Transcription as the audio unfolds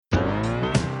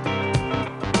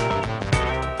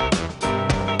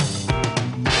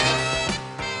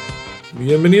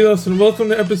Bienvenidos and welcome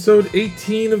to episode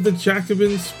 18 of the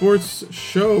Jacobin Sports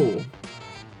Show.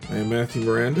 I am Matthew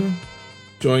Miranda,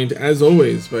 joined as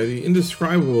always by the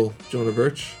indescribable Jonah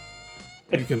Birch.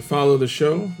 You can follow the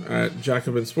show at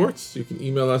Jacobin Sports. You can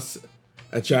email us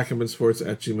at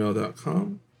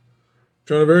jacobinsports@gmail.com.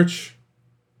 Jonah Birch,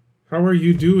 how are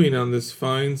you doing on this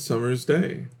fine summer's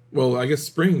day? Well, I guess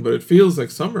spring, but it feels like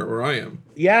summer where I am.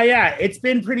 Yeah. It's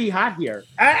been pretty hot here.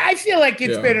 I feel like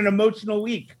it's been an emotional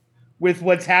week with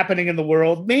what's happening in the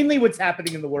world, mainly what's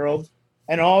happening in the world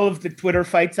and all of the Twitter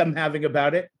fights I'm having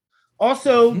about it.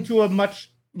 Also, to a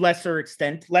much lesser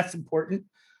extent, less important,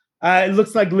 it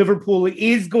looks like Liverpool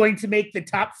is going to make the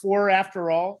top four after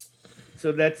all.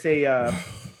 So that's I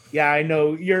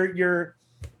know you're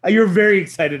very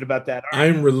excited about that.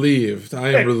 I'm relieved. I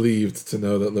am relieved to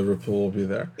know that Liverpool will be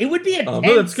there. It would be a tense,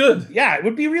 but that's good. Yeah, it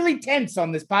would be really tense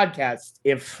on this podcast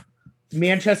if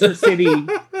Manchester City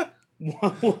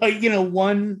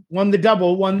won the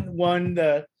double, won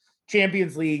the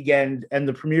Champions League and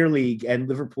the Premier League, and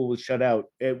Liverpool was shut out.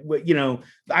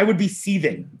 I would be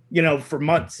seething, for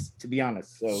months, to be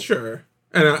honest. So sure,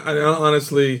 and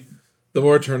honestly, the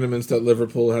more tournaments that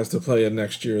Liverpool has to play in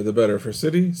next year, the better for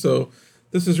City. So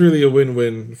this is really a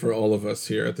win-win for all of us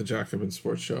here at the Jacobin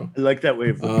Sports Show. I like that way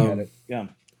of looking at it. Yeah,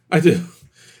 I do.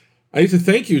 I need to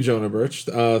thank you, Jonah Birch.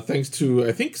 Thanks to,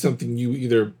 I think, something you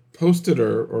either posted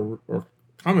or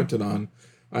commented on.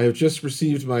 I have just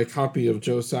received my copy of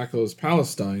Joe Sacco's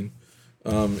Palestine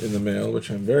in the mail,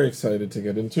 which I'm very excited to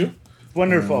get into.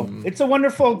 Wonderful. It's a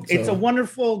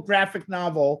wonderful graphic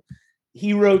novel.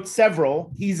 He wrote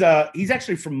several. He's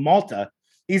actually from Malta.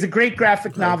 He's a great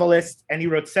graphic novelist, and he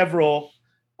wrote several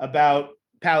about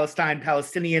Palestine,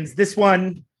 Palestinians. This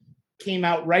one came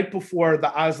out right before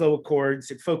the Oslo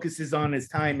Accords. It focuses on his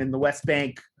time in the West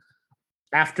Bank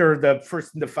after the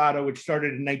First Intifada, which started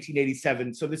in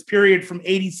 1987. So this period from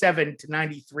 87 to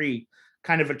 93,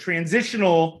 kind of a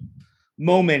transitional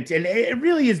moment. And it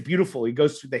really is beautiful. He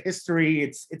goes through the history.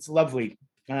 It's lovely.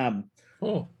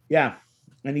 Yeah.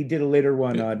 And he did a later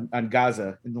one on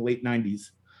Gaza in the late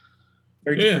 90s.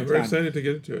 We're excited to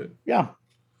get into it. Yeah.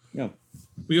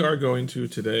 We are going to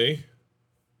today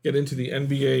get into the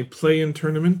NBA play-in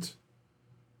tournament.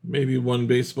 Maybe one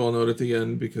baseball note at the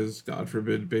end, because God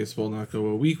forbid baseball not go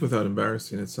a week without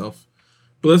embarrassing itself.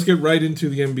 But let's get right into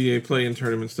the NBA play-in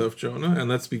tournament stuff, Jonah. And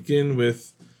let's begin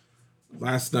with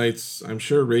last night's, I'm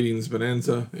sure, ratings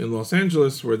bonanza in Los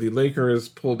Angeles, where the Lakers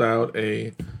pulled out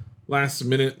a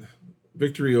last-minute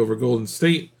victory over Golden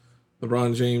State.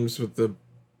 LeBron James with the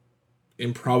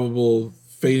improbable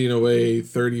fading away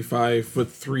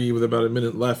 35-foot three with about a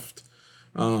minute left.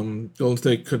 Golden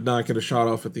State could not get a shot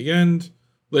off at the end.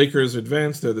 Lakers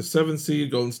advanced. They're the 7th seed.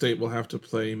 Golden State will have to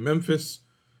play Memphis.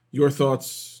 Your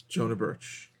thoughts, Jonah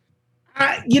Birch?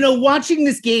 Watching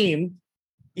this game,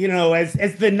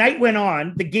 as the night went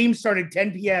on, the game started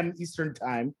 10 p.m. Eastern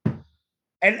time.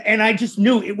 And I just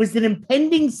knew it was an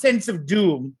impending sense of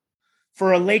doom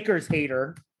for a Lakers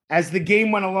hater as the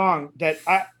game went along that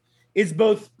is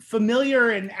both familiar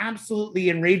and absolutely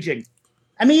enraging.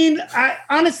 I mean,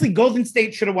 honestly, Golden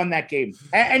State should have won that game.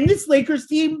 And this Lakers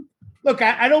team, look,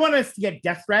 I don't want us to get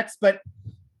death threats, but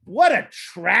what a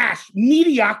trash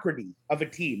mediocrity of a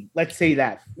team. Let's say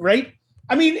that, right?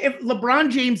 I mean, if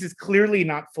LeBron James is clearly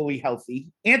not fully healthy,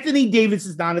 Anthony Davis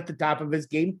is not at the top of his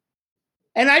game.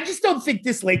 And I just don't think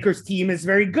this Lakers team is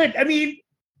very good. I mean,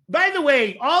 by the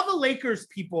way, all the Lakers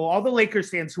people, all the Lakers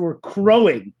fans who are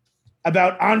crowing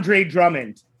about Andre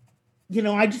Drummond,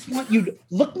 I just want you to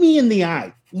look me in the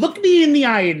eye. Look me in the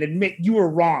eye and admit you were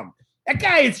wrong. That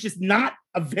guy is just not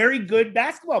a very good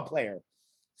basketball player.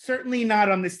 Certainly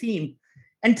not on this team.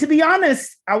 And to be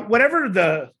honest, whatever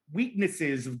the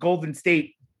weaknesses of Golden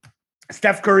State,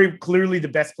 Steph Curry, clearly the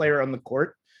best player on the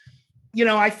court.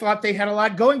 I thought they had a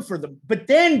lot going for them. But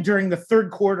then during the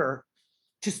third quarter,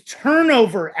 just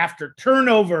turnover after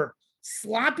turnover,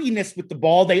 sloppiness with the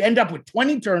ball. They end up with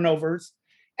 20 turnovers,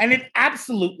 and it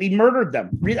absolutely murdered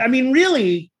them. I mean,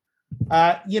 really,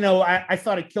 I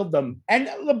thought it killed them. And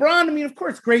LeBron, I mean, of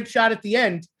course, great shot at the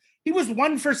end. He was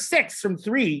 1 for 6 from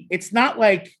 3. It's not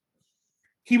like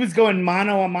he was going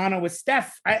mano a mano with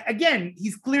Steph. Again,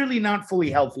 he's clearly not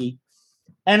fully healthy.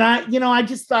 And I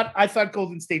thought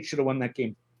Golden State should have won that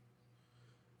game.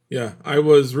 Yeah, I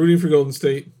was rooting for Golden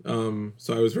State, so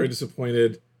I was very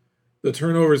disappointed. The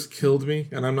turnovers killed me,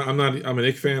 and I'm a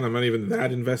Knicks fan. I'm not even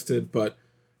that invested, but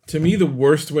to me, the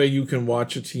worst way you can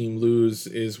watch a team lose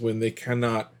is when they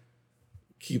cannot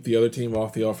keep the other team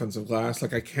off the offensive glass.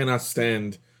 Like, I cannot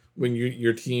stand when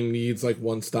your team needs like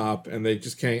one stop and they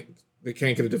just can't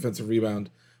get a defensive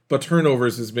rebound. but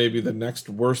turnovers is maybe the next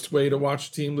worst way to watch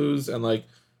a team lose. And like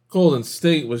Golden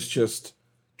State was just,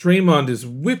 Draymond is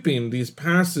whipping these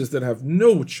passes that have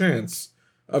no chance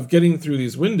of getting through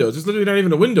these windows. It's literally not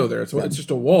even a window there. It's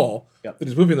just a wall that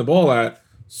he's whipping the ball at.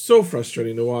 So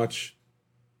frustrating to watch.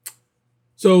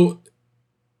 So,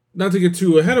 not to get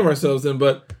too ahead of ourselves then,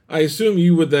 but I assume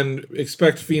you would then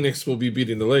expect Phoenix will be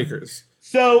beating the Lakers.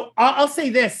 So I'll say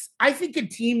this. I think a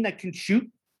team that can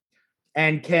shoot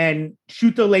and can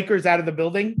shoot the Lakers out of the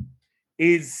building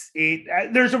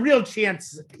there's a real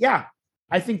chance. Yeah,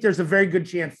 I think there's a very good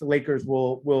chance the Lakers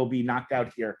will be knocked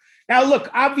out here. Now, look,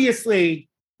 obviously,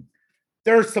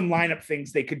 there are some lineup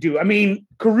things they could do. I mean,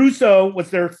 Caruso was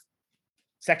their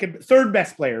third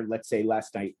best player, let's say,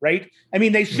 last night, right? I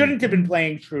mean, they shouldn't have been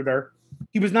playing Schroeder.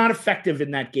 He was not effective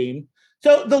in that game.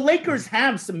 So the Lakers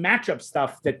have some matchup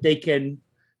stuff that they can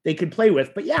play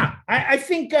with. But yeah, I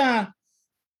think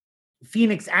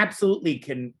Phoenix absolutely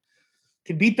can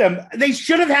beat them. They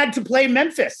should have had to play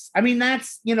Memphis. I mean,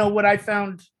 that's, what I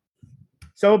found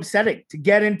so upsetting to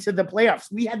get into the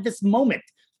playoffs. We had this moment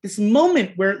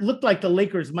where it looked like the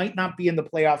Lakers might not be in the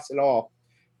playoffs at all.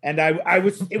 And it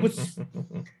was, it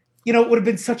would have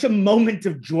been such a moment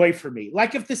of joy for me.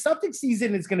 Like if the Celtics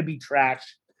season is going to be trash,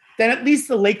 then at least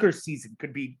the Lakers season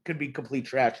could be complete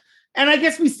trash. And I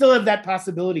guess we still have that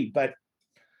possibility, but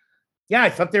yeah, I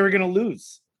thought they were going to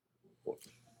lose.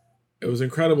 It was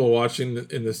incredible watching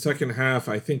in the second half.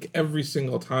 I think every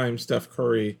single time Steph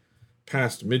Curry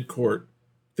passed midcourt,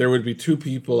 there would be two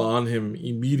people on him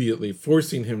immediately,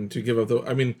 forcing him to give up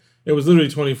it was literally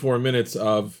 24 minutes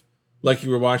of like you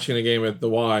were watching a game at the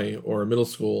Y or middle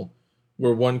school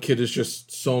where one kid is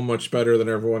just so much better than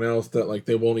everyone else that like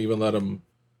they won't even let him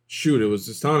shoot. It was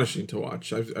astonishing to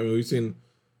watch. We've seen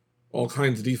all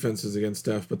kinds of defenses against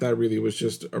Steph, but that really was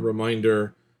just a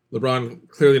reminder. LeBron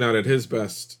clearly not at his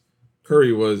best.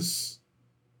 Curry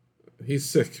he's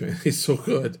sick, man. He's so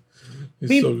good.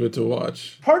 He's so good to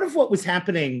watch. Part of what was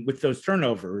happening with those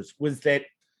turnovers was that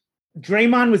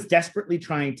Draymond was desperately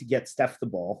trying to get Steph the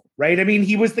ball, right? I mean,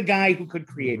 he was the guy who could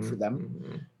create for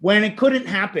them. When it couldn't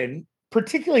happen,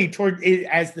 particularly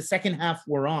as the second half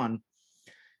wore on,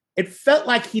 it felt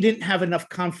like he didn't have enough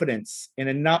confidence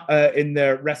in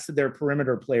the rest of their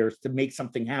perimeter players to make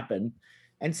something happen.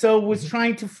 And so was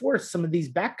trying to force some of these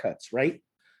back cuts, right?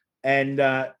 And,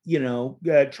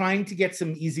 trying to get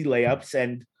some easy layups,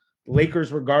 and the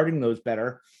Lakers were guarding those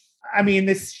better. I mean,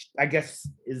 this, I guess,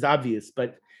 is obvious,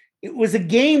 but it was a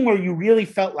game where you really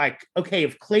felt like, okay,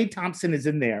 if Klay Thompson is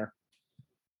in there,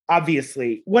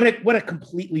 obviously, what a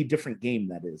completely different game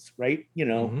that is, right?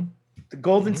 The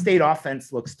Golden State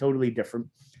offense looks totally different.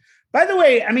 By the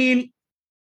way, I mean,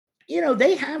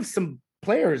 they have some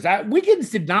players. Wiggins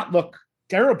did not look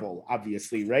terrible,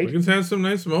 obviously, right? Wiggins had some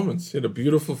nice moments. He had a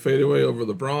beautiful fadeaway over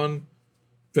LeBron.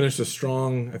 Finished a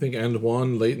strong, I think, end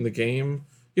one late in the game.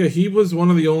 Yeah, he was one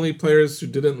of the only players who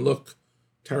didn't look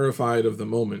terrified of the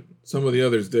moment. Some of the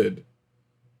others did.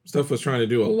 Steph was trying to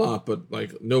do a lot, but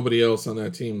like nobody else on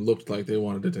that team looked like they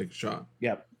wanted to take a shot.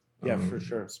 Yep. Yeah, for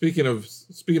sure. Speaking of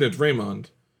Draymond,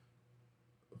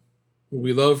 who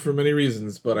we love for many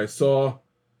reasons, but I saw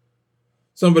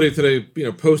somebody today,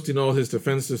 posting all his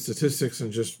defensive statistics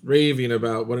and just raving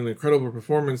about what an incredible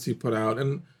performance he put out.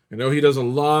 And I know he does a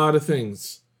lot of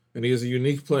things, and he is a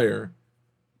unique player.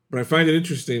 But I find it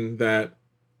interesting that,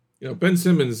 Ben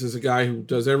Simmons is a guy who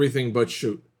does everything but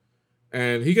shoot.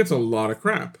 And he gets a lot of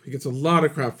crap. He gets a lot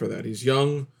of crap for that. He's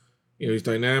young, he's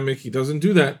dynamic. He doesn't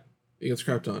do that. He gets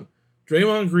crapped on.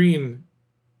 Draymond Green,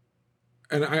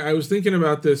 and I was thinking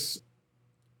about this.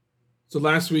 So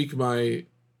last week, my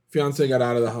fiance got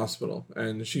out of the hospital,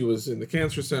 and she was in the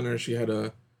cancer center. She had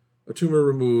a tumor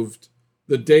removed.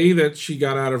 The day that she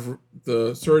got out of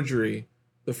the surgery,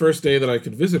 the first day that I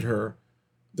could visit her,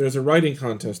 there's a writing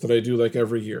contest that I do like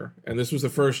every year. And this was the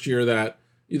first year that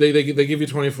they give you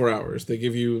 24 hours. They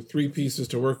give you 3 pieces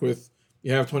to work with.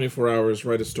 You have 24 hours,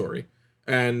 write a story.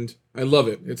 And I love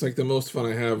it. It's like the most fun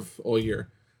I have all year.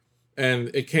 And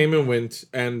it came and went.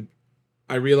 And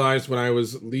I realized when I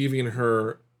was leaving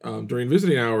her during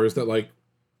visiting hours that like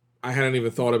I hadn't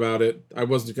even thought about it. I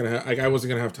wasn't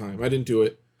gonna have time. I didn't do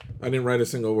it. I didn't write a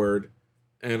single word.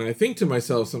 And I think to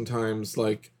myself sometimes,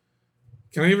 like,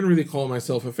 can I even really call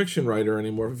myself a fiction writer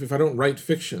anymore if I don't write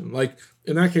fiction? Like,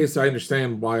 in that case, I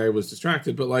understand why I was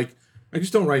distracted, but like, I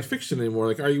just don't write fiction anymore.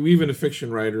 Like, are you even a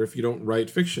fiction writer if you don't write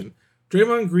fiction?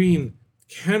 Draymond Green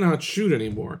cannot shoot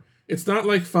anymore. It's not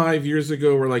like 5 years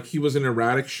ago where like he was an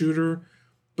erratic shooter,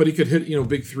 but he could hit,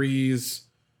 big threes,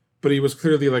 but he was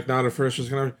clearly like not a first.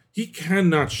 He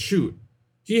cannot shoot.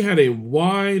 He had a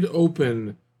wide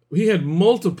open, he had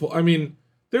multiple,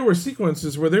 there were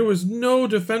sequences where there was no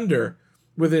defender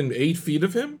within 8 feet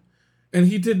of him, and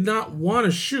he did not want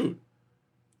to shoot.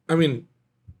 I mean,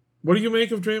 what do you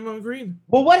make of Draymond Green?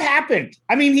 Well, what happened?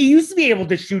 I mean, he used to be able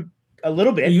to shoot a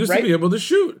little bit. He used right? to be able to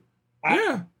shoot.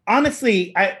 Yeah.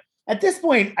 Honestly, at this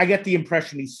point, I get the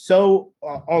impression he's so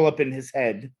all up in his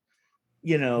head,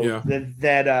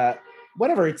 that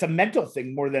whatever, it's a mental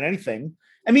thing more than anything.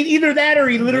 I mean, either that or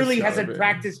he literally hasn't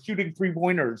practiced shooting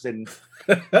 3-pointers in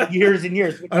years and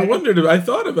years. I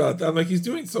thought about that. I'm like, he's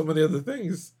doing so many other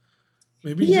things.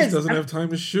 Maybe he just doesn't have time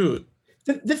to shoot.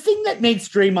 The thing that makes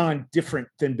Draymond different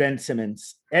than Ben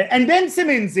Simmons, and Ben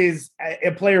Simmons is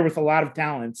a player with a lot of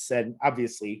talents, and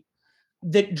obviously,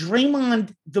 that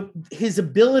Draymond, his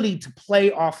ability to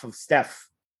play off of Steph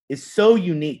is so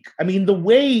unique. I mean, the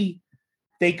way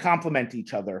they complement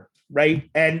each other, right?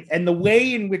 And the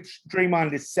way in which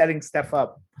Draymond is setting Steph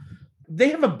up, they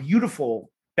have a beautiful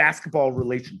basketball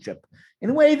relationship in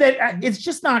a way that it's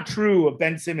just not true of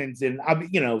Ben Simmons and,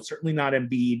 certainly not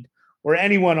Embiid or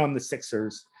anyone on the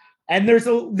Sixers. And there's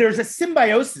a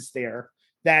symbiosis there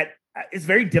that is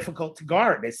very difficult to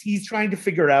guard as he's trying to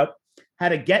figure out how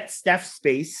to get Steph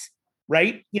space,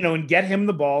 right? And get him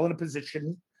the ball in a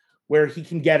position where he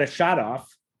can get a shot off.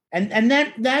 And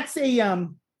that's a,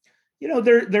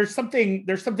 there's something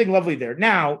lovely there.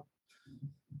 Now,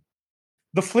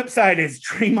 the flip side is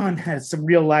Draymond has some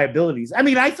real liabilities. I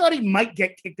mean, I thought he might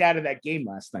get kicked out of that game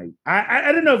last night.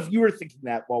 I don't know if you were thinking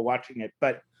that while watching it,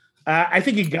 but I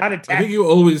think he got attacked. I think you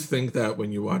always think that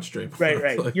when you watch Draymond.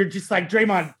 Right. You're just like,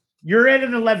 Draymond, you're at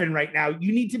an 11 right now.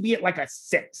 You need to be at like a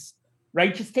 6,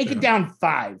 right? Just take it down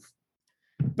 5.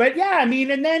 But yeah, I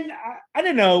mean, and then I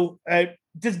don't know.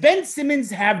 Does Ben Simmons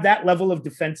have that level of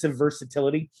defensive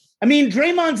versatility? I mean,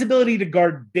 Draymond's ability to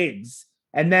guard bigs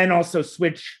and then also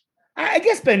switch. I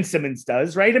guess Ben Simmons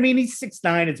does, right? I mean, he's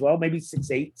 6'9" as well, maybe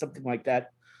 6'8", something like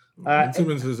that. Ben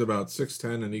Simmons is about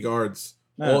 6'10", and he guards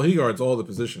all the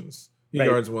positions. He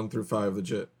guards 1 through 5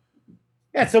 legit.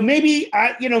 Yeah, so maybe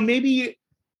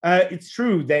it's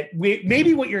true that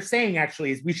maybe what you're saying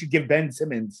actually is we should give Ben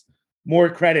Simmons more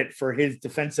credit for his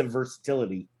defensive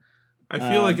versatility. I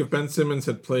feel like if Ben Simmons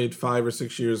had played 5 or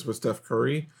 6 years with Steph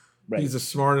Curry, he's a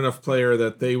smart enough player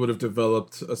that they would have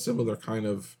developed a similar kind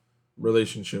of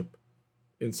relationship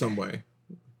in some way.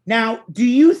 Now, do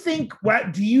you think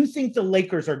the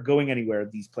Lakers are going anywhere in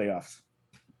these playoffs?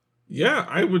 Yeah,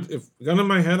 I would. If gun in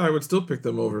my head, I would still pick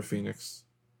them over Phoenix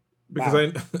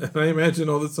because I imagine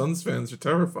all the Suns fans are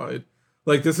terrified.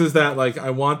 Like, this is that, like, I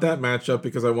want that matchup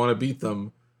because I want to beat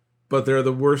them, but they're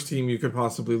the worst team you could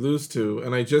possibly lose to.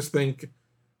 And I just think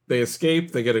they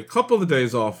escape. They get a couple of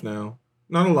days off now.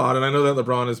 Not a lot. And I know that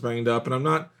LeBron is banged up.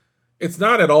 And it's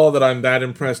not at all that I'm that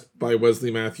impressed by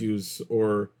Wesley Matthews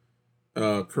or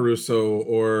Caruso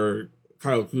or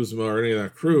Kyle Kuzma or any of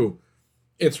that crew.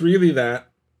 It's really that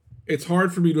it's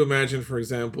hard for me to imagine, for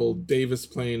example, Davis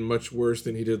playing much worse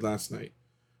than he did last night.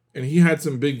 And he had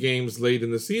some big games late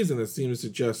in the season that seems to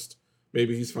suggest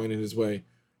maybe he's finding his way.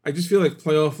 I just feel like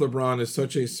playoff LeBron is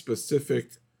such a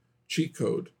specific cheat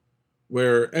code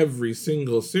where every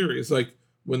single series, like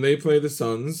when they play the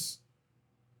Suns,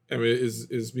 I mean,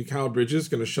 is Mikal Bridges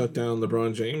going to shut down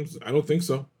LeBron James? I don't think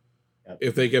so. Yep.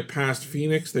 If they get past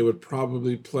Phoenix, they would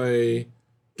probably play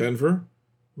Denver,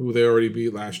 who they already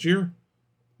beat last year.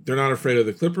 They're not afraid of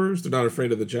the Clippers. They're not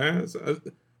afraid of the Jazz.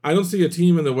 I don't see a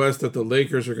team in the West that the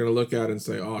Lakers are going to look at and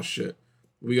say, oh, shit,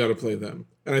 we got to play them.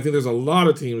 And I think there's a lot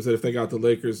of teams that if they got the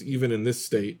Lakers, even in this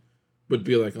state, would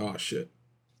be like, oh, shit.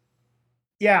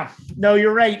 Yeah, no,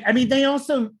 you're right. I mean, they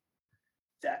also,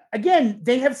 again,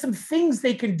 they have some things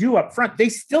they can do up front. They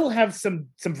still have some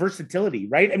versatility,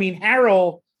 right? I mean,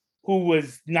 Harrell, who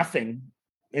was nothing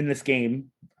in this game,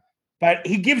 but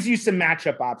he gives you some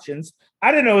matchup options.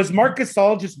 I don't know. Is Marc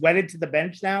Gasol just wedded to the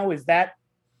bench now? Is that?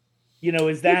 He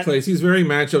plays. He's very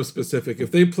matchup specific.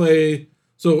 If they play,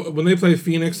 so when they play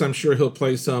Phoenix, I'm sure he'll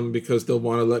play some because they'll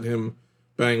want to let him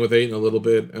bang with Ayton a little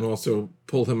bit and also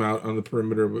pull him out on the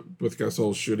perimeter with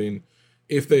Gasol's shooting.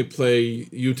 If they play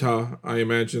Utah, I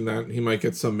imagine that he might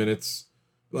get some minutes.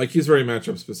 Like, he's very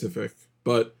matchup specific,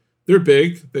 but they're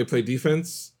big. They play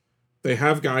defense. They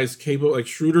have guys capable. Like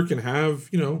Schroeder can have,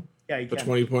 a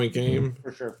 20-point game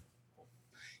for sure.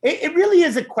 It really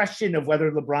is a question of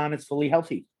whether LeBron is fully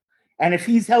healthy. And if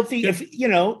he's healthy, if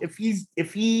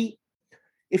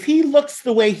he looks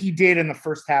the way he did in the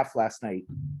first half last night,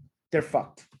 they're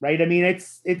fucked, right? I mean,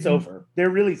 it's over.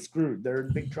 They're really screwed. They're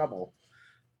in big trouble.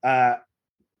 I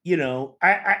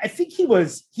think were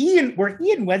he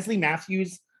and Wesley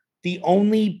Matthews the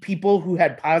only people who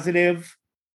were positive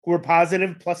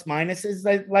plus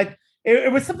minuses? Like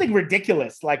it was something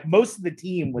ridiculous. Like most of the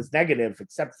team was negative,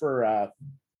 except for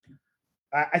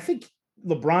I think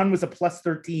LeBron was a plus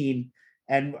 13,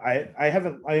 and I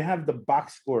have the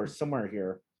box score somewhere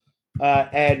here.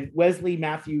 And Wesley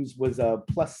Matthews was a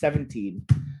plus 17.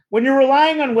 When you're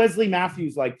relying on Wesley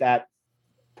Matthews like that,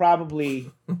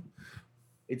 probably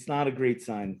it's not a great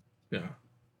sign. Yeah.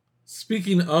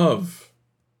 Speaking of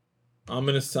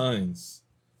ominous signs,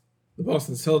 the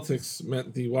Boston Celtics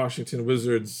met the Washington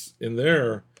Wizards in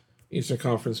their Eastern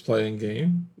Conference playing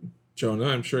game. Jonah,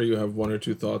 I'm sure you have one or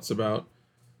two thoughts about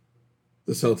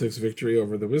the Celtics' victory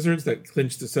over the Wizards that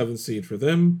clinched the 7th seed for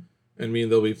them and mean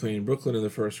they'll be playing Brooklyn in the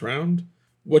first round.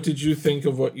 What did you think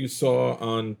of what you saw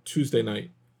on Tuesday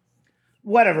night?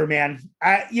 Whatever, man.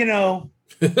 You're like,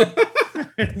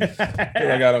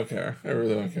 I don't care. I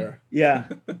really don't care. Yeah.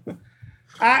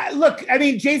 Look, I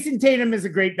mean, Jason Tatum is a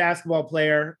great basketball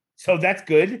player, so that's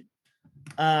good.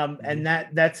 And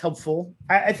that's helpful.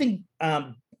 I think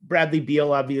Bradley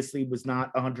Beal obviously was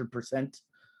not 100%.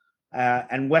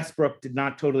 And Westbrook did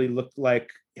not totally look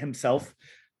like himself.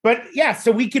 But yeah,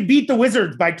 so we could beat the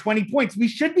Wizards by 20 points. We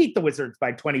should beat the Wizards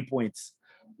by 20 points.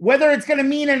 Whether it's going to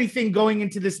mean anything going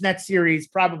into this next series,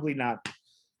 probably not.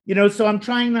 So I'm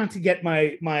trying not to get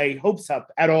my hopes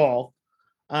up at all.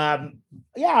 I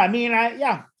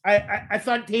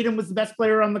thought Tatum was the best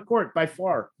player on the court by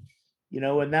far.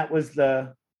 And that was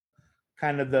the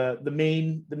kind of the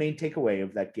main takeaway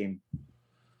of that game.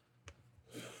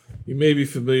 You may be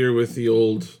familiar with the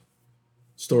old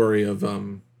story of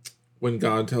when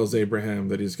God tells Abraham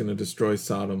that he's going to destroy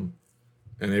Sodom,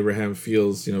 and Abraham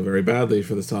feels, very badly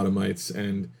for the Sodomites,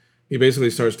 and he basically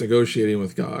starts negotiating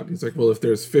with God. He's like, well, if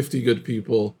there's 50 good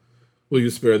people, will you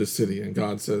spare the city? And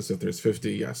God says, if there's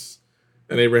 50, yes.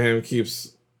 And Abraham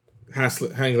keeps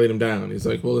haggling him down. He's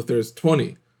like, well, if there's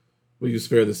 20, will you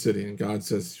spare the city? And God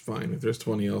says, fine, if there's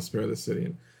 20, I'll spare the city.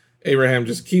 And Abraham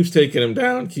just keeps taking him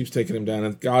down.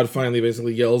 And God finally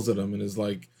basically yells at him and is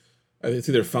like, it's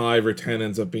either 5 or 10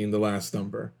 ends up being the last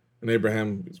number. And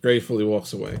Abraham gratefully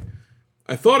walks away.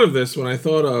 I thought of this when I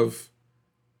thought of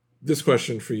this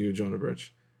question for you, Jonah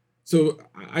Birch. So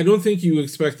I don't think you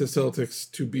expect the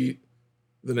Celtics to beat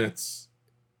the Nets,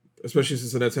 especially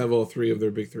since the Nets have all 3 of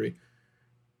their big 3.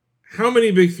 How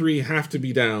many big 3 have to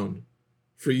be down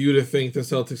for you to think the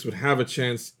Celtics would have a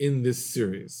chance in this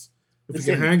series? If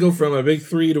you can haggle from a big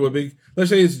 3 to a big,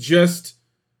 let's say it's just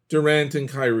Durant and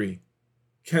Kyrie,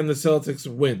 can the Celtics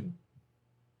win?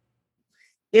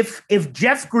 If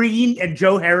Jeff Green and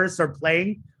Joe Harris are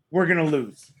playing, we're gonna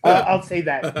lose. I'll say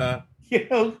that.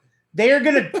 They are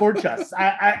gonna torch us.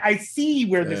 I see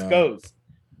where this goes.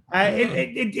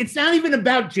 It's not even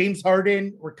about James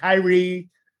Harden or Kyrie,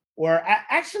 or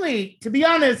actually, to be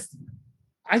honest,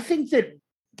 I think that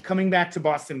coming back to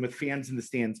Boston with fans in the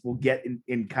stands will get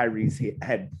in Kyrie's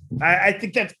head. I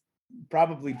think that's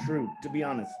probably true, to be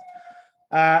honest.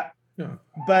 But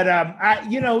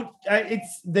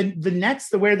it's the Nets,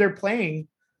 the way they're playing,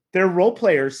 their role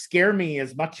players scare me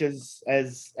as much as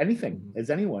anything, as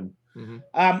anyone. Mm-hmm.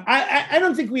 I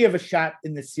don't think we have a shot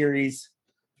in this series.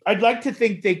 I'd like to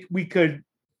think the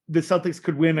Celtics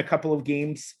could win a couple of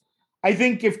games. I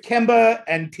think if Kemba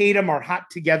and Tatum are hot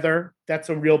together, that's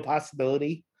a real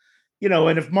possibility.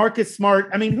 And if Marcus Smart,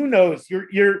 I mean, who knows?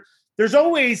 There's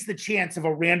always the chance of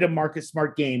a random Marcus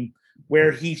Smart game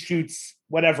where he shoots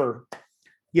whatever,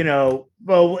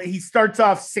 well, he starts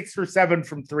off 6 for 7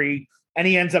 from 3 and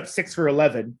he ends up 6 for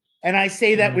 11. And I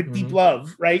say that with deep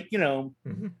love, right?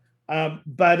 But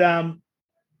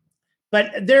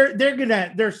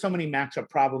there's so many matchup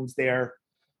problems there.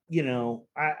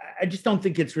 I just don't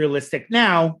think it's realistic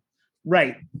now.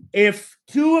 Right. If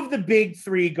 2 of the big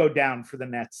 3 go down for the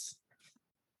Nets,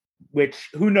 which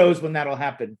who knows when that'll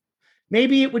happen,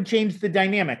 maybe it would change the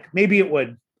dynamic. Maybe it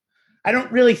would. I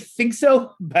don't really think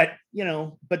so, but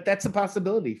that's a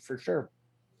possibility for sure.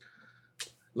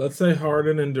 Let's say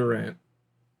Harden and Durant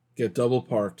get double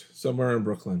parked somewhere in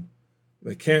Brooklyn.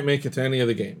 They can't make it to any of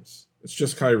the games. It's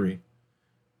just Kyrie.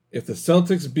 If the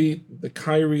Celtics beat the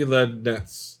Kyrie-led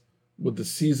Nets, would the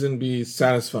season be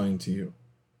satisfying to you?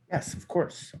 Yes, of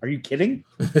course. Are you kidding?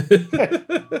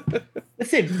 Listen,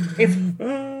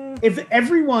 if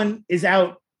everyone is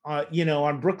out,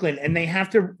 on Brooklyn, and they have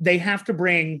to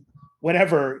bring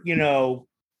whatever,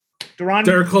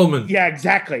 Derek Coleman. Yeah,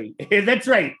 exactly. That's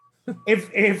right.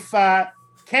 If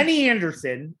Kenny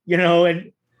Anderson,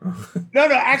 and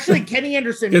actually Kenny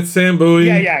Anderson. Get Sam Bowie.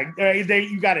 Yeah.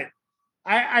 You got it.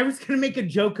 I was going to make a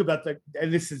joke about and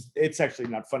it's actually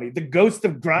not funny, the ghost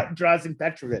of Drazen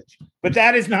Petrovic, but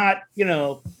that is not,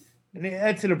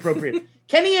 that's inappropriate.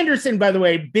 Kenny Anderson, by the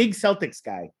way, big Celtics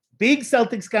guy.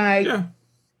 Yeah.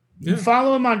 You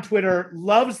follow him on Twitter,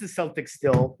 loves the Celtics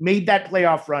still, made that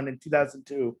playoff run in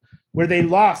 2002 where they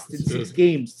lost in 6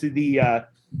 games to the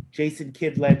Jason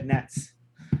Kidd-led Nets.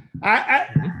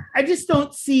 I just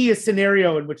don't see a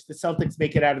scenario in which the Celtics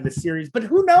make it out of the series, but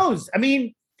who knows? I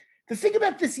mean, the thing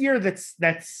about this year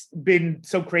that's been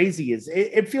so crazy is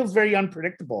it feels very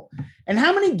unpredictable. And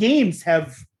how many games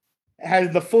has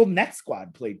the full net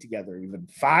squad played together? Even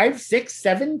 5, 6,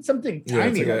 7, something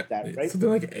tiny like that, right? Something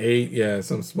like 8,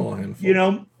 some small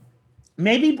handful.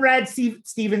 Maybe Brad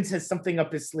Stevens has something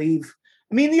up his sleeve.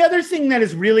 I mean, the other thing that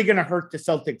is really going to hurt the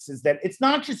Celtics is that it's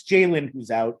not just Jalen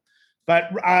who's out, but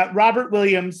Robert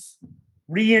Williams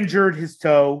re-injured his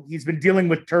toe. He's been dealing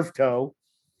with turf toe.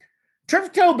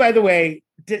 Turf toe, by the way,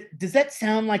 does that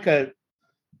sound like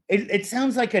it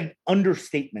sounds like an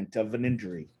understatement of an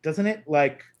injury, doesn't it?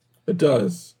 Like it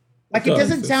does. Like it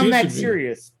doesn't sound that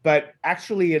serious, but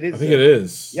actually it is. I think it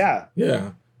is. Yeah.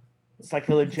 Yeah. It's like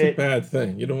a legit it's a bad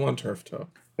thing. You don't want turf toe.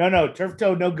 No, turf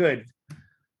toe, no good.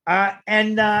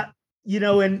 And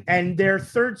their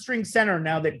third string center,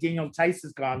 now that Daniel Tice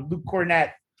is gone, Luke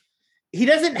Cornett, he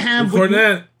doesn't have Luke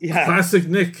Cornett, classic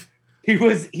Nick.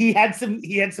 He had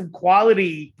some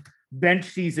quality bench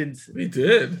seasons. He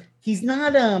did. He's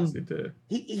not he did.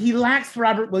 He lacks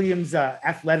Robert Williams'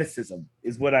 athleticism,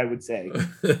 is what I would say.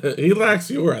 He lacks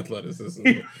your athleticism.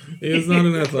 He is not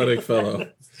an athletic fellow.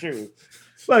 That's true.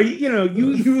 Well,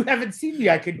 you haven't seen me.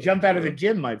 I could jump out of the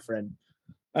gym, my friend.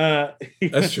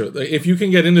 That's true. If you can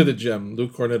get into the gym,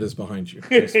 Luke Cornett is behind you.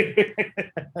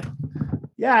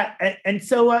 Yeah, and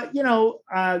so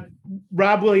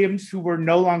Rob Williams, who we're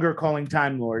no longer calling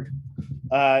Time Lord,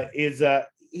 is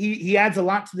he adds a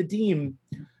lot to the team,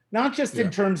 not just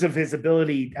in terms of his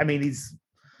ability. I mean, he's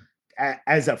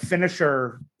as a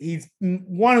finisher, he's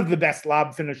one of the best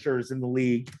lob finishers in the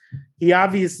league. He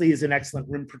obviously is an excellent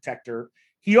rim protector.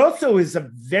 He also is a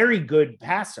very good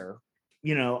passer,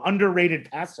 underrated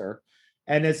passer.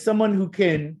 And as someone who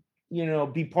can,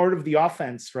 be part of the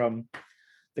offense from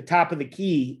the top of the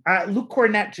key, Luke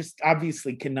Cornett just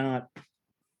obviously cannot,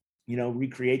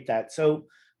 recreate that. So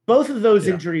both of those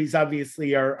injuries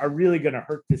obviously are really going to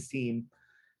hurt this team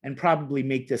and probably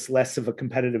make this less of a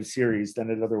competitive series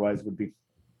than it otherwise would be.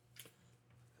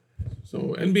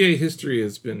 So NBA history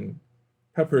has been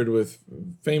peppered with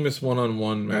famous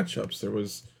one-on-one matchups. There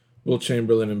was Will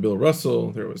Chamberlain and Bill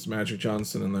Russell. There was Magic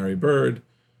Johnson and Larry Bird.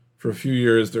 For a few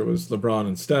years, there was LeBron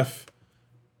and Steph.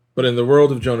 But in the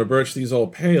world of Jonah Birch, these all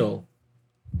pale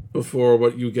before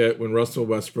what you get when Russell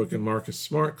Westbrook and Marcus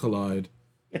Smart collide.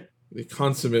 The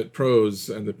consummate pros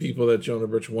and the people that Jonah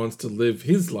Birch wants to live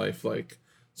his life like.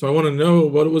 So I want to know,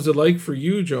 what was it like for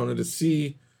you, Jonah, to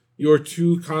see your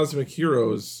two cosmic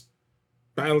heroes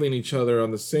battling each other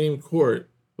on the same court?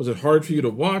 Was it hard for you to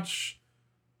watch?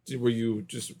 Were you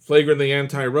just flagrantly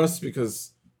anti-Russ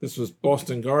because this was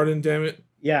Boston Garden, damn it?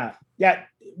 Yeah.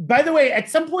 By the way, at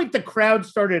some point the crowd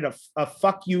started a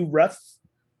 "fuck you, Russ"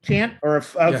 chant, or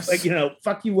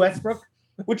 "fuck you, Westbrook,"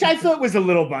 which I thought was a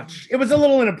little much. It was a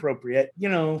little inappropriate,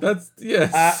 That's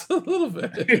a little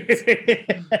bit.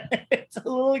 It's a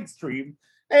little extreme.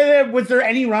 Was there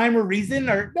any rhyme or reason?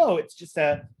 Or no? It's just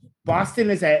Boston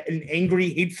is an angry,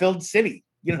 hate-filled city.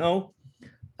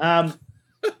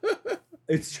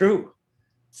 It's true.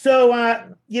 So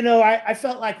I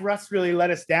felt like Russ really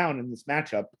let us down in this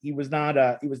matchup. He was not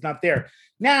there.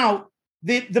 Now,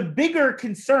 the bigger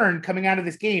concern coming out of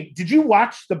this game, did you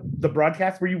watch the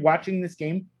broadcast? Were you watching this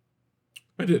game?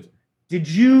 I did. Did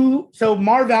you? So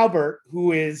Marv Albert,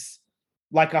 who is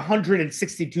like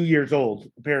 162 years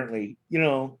old, apparently,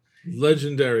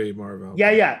 legendary Marv Albert.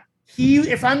 Yeah. He,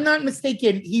 if I'm not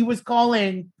mistaken, he was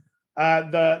calling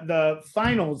the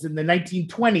finals in the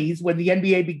 1920s when the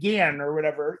NBA began or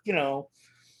whatever,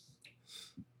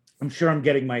 I'm sure I'm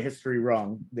getting my history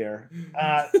wrong there.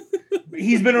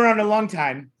 He's been around a long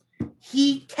time.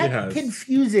 He kept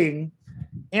confusing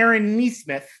Aaron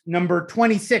Nesmith, number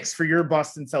 26 for your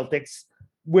Boston Celtics,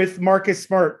 with Marcus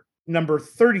Smart, number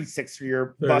 36 for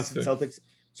your Boston Celtics.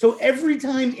 So every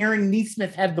time Aaron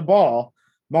Nesmith had the ball,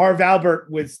 Marv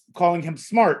Albert was calling him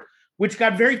Smart, which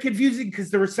got very confusing because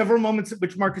there were several moments at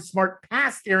which Marcus Smart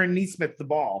passed Aaron Nesmith the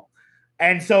ball.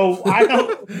 And so I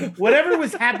don't, whatever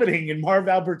was happening in Marv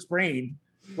Albert's brain,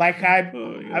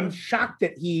 I'm shocked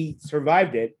that he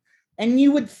survived it. And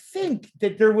you would think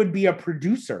that there would be a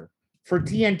producer for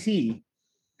TNT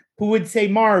who would say,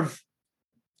 Marv,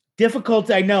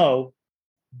 difficult, I know,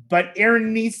 but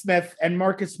Aaron Nesmith and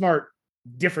Marcus Smart,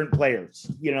 different players,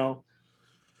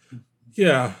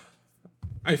 Yeah.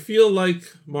 I feel like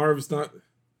Marv's not.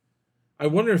 I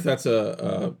wonder if that's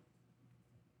a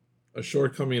a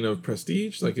shortcoming of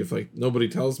prestige. Like if like nobody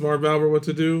tells Marv Albert what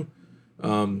to do.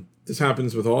 This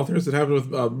happens with authors. It happened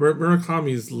with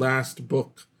Murakami's last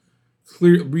book.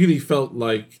 Really felt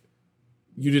like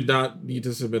you did not need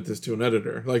to submit this to an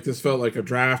editor. Like this felt like a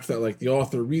draft that like the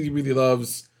author really, really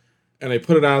loves, and they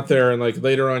put it out there, and like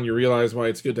later on you realize why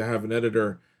it's good to have an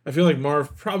editor. I feel like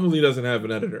Marv probably doesn't have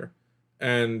an editor,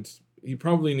 and he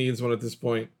probably needs one at this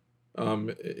point.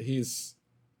 He's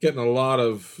getting a lot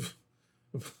of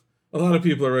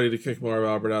people are ready to kick Marv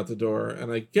Albert out the door,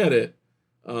 and I get it.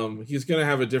 He's going to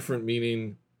have a different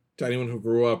meaning to anyone who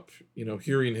grew up,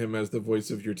 hearing him as the voice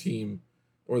of your team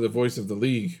or the voice of the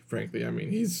league. Frankly, I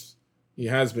mean, he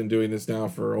has been doing this now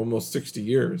for almost 60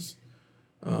 years.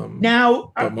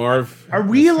 Now, Marv, are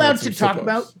we allowed to talk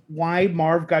about why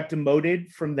Marv got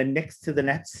demoted from the Knicks to the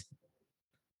Nets?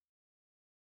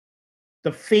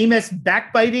 The famous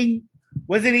backbiting,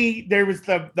 wasn't he? There was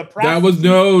the prostitute. That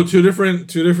was two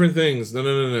different things.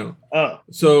 No. Oh,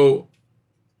 so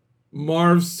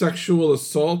Marv's sexual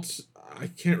assault. I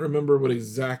can't remember what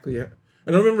exactly. I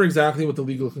don't remember exactly what the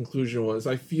legal conclusion was.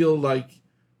 I feel like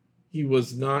he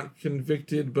was not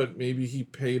convicted, but maybe he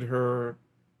paid her.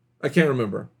 I can't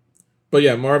remember. But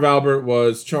yeah, Marv Albert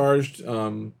was charged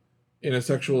in a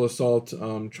sexual assault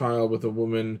trial with a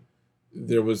woman.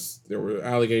 There were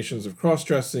allegations of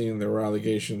cross-dressing. There were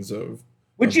allegations of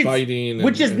biting.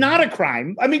 Which is not a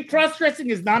crime. I mean, cross-dressing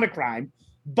is not a crime.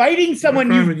 Biting someone,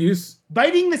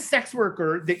 biting the sex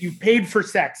worker that you paid for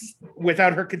sex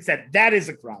without her consent, that is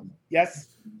a crime. Yes?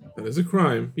 That is a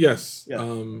crime, yes.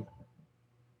 Yeah.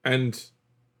 And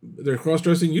their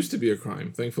cross-dressing used to be a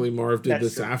crime. Thankfully, Marv did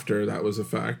this after that was a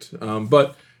fact.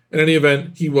 But in any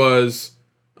event, he was...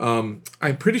 I'm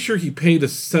pretty sure he paid a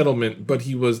settlement, but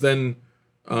he was then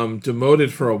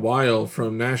demoted for a while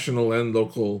from national and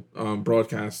local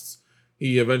broadcasts.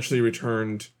 He eventually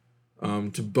returned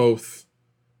to both,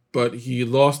 but he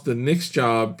lost the Knicks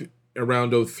job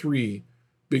around 2003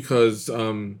 because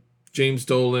James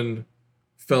Dolan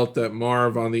felt that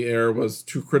Marv on the air was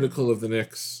too critical of the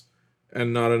Knicks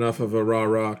and not enough of a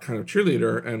rah-rah kind of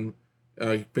cheerleader, and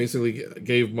basically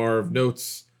gave Marv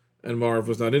notes, and Marv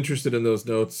was not interested in those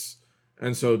notes,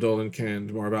 and so Dolan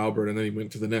canned Marv Albert, and then he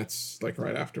went to the Nets like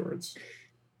right afterwards.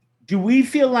 Do we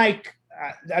feel like,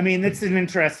 I mean, that's an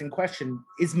interesting question.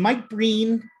 Is Mike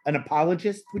Breen an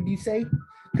apologist, would you say?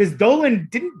 Because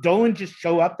didn't Dolan just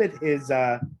show up at his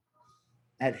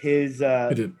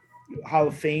Hall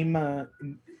of Fame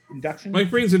induction? Mike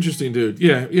Breen's interesting, dude.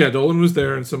 Yeah. Dolan was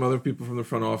there, and some other people from the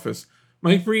front office.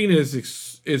 Mike Breen is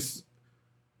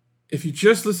if you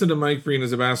just listen to Mike Breen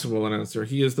as a basketball announcer,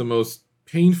 he is the most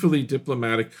painfully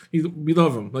diplomatic. We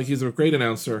love him, like he's a great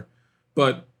announcer,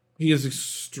 but he is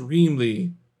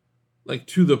extremely, like,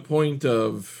 to the point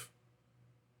of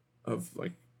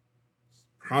like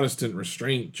Protestant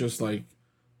restraint, just like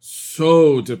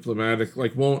so diplomatic,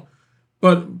 like won't.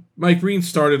 But Mike Breen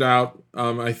started out,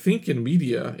 I think, in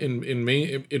media,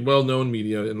 in well-known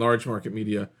media, in large market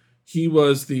media. He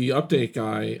was the update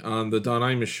guy on the Don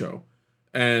Imus show,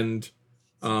 and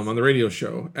on the radio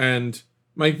show. And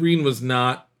Mike Breen was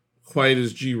not quite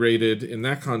as G-rated in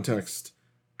that context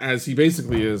as he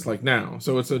basically is like now.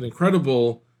 So it's an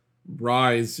incredible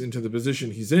rise into the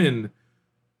position he's in.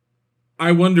 I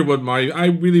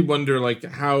really wonder like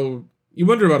how you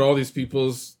wonder about all these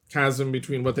people's chasm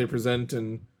between what they present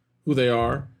and who they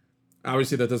are.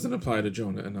 Obviously that doesn't apply to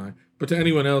Jonah and I, but to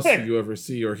anyone else that you ever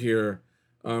see or hear,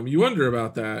 you wonder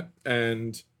about that.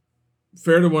 And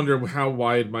fair to wonder how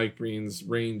wide Mike Breen's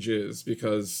range is,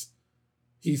 because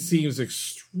he seems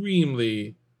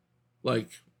extremely like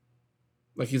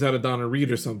he's out of Donna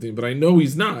Reed or something, but I know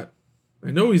he's not.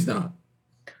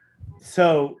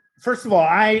 So, first of all,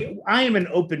 I am an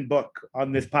open book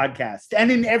on this podcast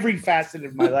and in every facet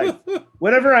of my life.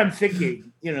 Whatever I'm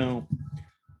thinking,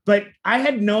 But I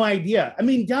had no idea. I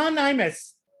mean, Don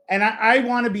Imus, and I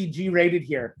want to be G-rated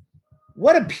here.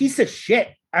 What a piece of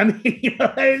shit. I mean,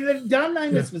 Don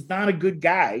Imus was not a good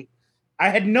guy. I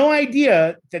had no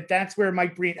idea that that's where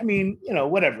Mike Breen, I mean,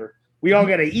 whatever. We all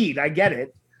got to eat. I get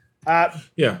it.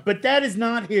 But that is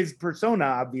not his persona,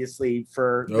 obviously,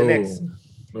 for the Knicks.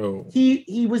 No.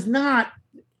 He was not,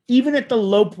 even at the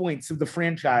low points of the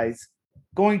franchise,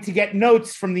 going to get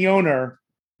notes from the owner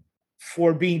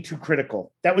for being too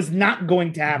critical. That was not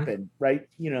going to happen, right?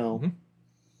 Mm-hmm.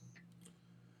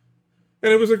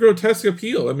 And it was a grotesque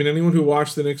appeal. I mean, anyone who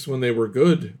watched the Knicks when they were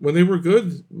good,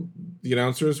 the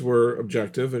announcers were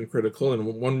objective and critical. And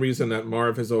one reason that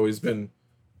Marv has always been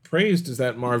praised is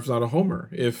that Marv's not a homer.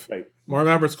 If Marv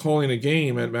Albert's calling a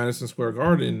game at Madison Square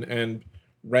Garden and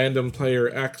random player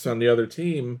X on the other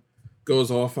team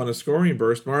goes off on a scoring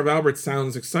burst, Marv Albert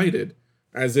sounds excited,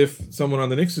 as if someone on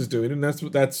the Knicks is doing it. And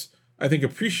that's I think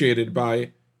appreciated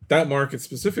by that market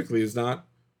specifically, is not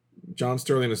John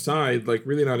Sterling aside, like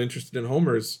really not interested in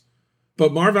homers.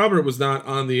 But Marv Albert was not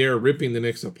on the air ripping the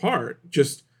Knicks apart.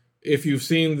 Just if you've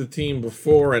seen the team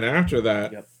before and after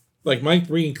that, Yep. like Mike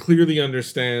Breen clearly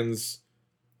understands,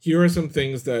 here are some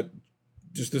things that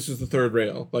just, this is the third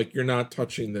rail. Like, you're not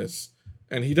touching this.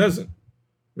 And he doesn't.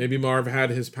 Maybe Marv had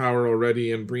his power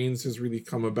already, and Breen's has really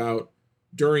come about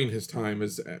during his time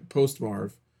as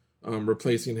post-Marv,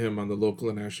 replacing him on the local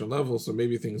and national level. So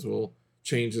maybe things will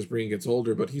change as Breen gets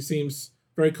older, but he seems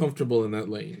very comfortable in that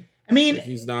lane. I mean, like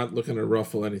he's not looking to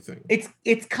ruffle anything.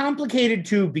 It's complicated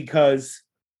too, because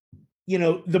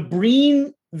the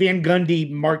Breen, Van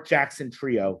Gundy, Mark Jackson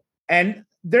trio, and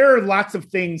there are lots of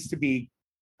things to be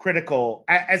critical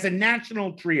as a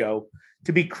national trio,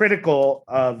 to be critical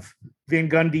of Van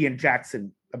Gundy and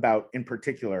Jackson about in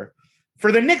particular.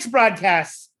 For the Knicks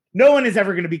broadcasts, no one is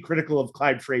ever going to be critical of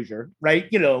Clyde Frazier, right?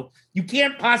 You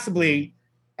can't possibly.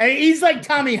 And he's like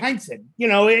Tommy Heinsohn.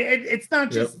 It's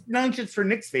not just for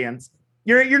Knicks fans.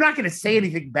 You're not going to say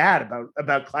anything bad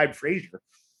about Clyde Frazier.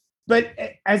 But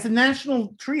as a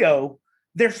national trio,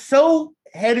 they're so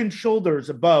head and shoulders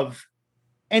above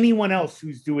anyone else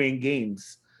who's doing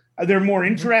games. They're more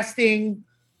interesting.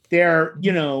 They're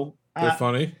they're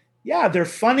funny. Yeah, they're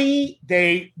funny.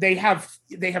 They have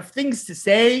things to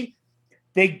say.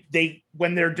 They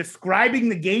when they're describing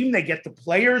the game, they get the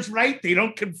players right. They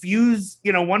don't confuse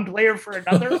one player for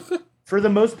another for the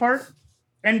most part.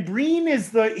 And Breen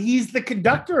he's the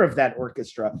conductor of that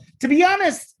orchestra. To be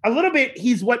honest, a little bit,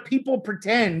 he's what people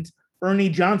pretend Ernie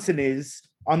Johnson is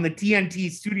on the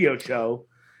TNT studio show,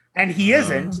 and he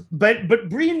isn't. But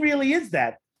Breen really is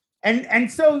that.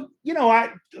 And so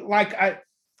I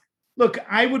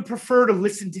would prefer to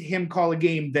listen to him call a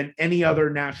game than any other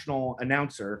national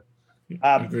announcer.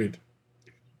 Agreed.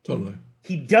 Totally.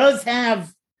 He does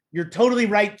have, you're totally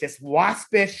right, this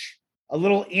waspish, a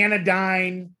little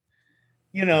anodyne,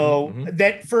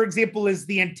 that, for example, is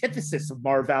the antithesis of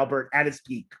Marv Albert at his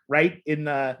peak, right? In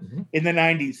the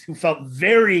 90s, who felt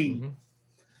very,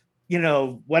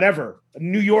 whatever,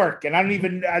 New York. And I don't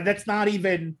even, that's not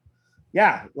even,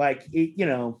 Yeah.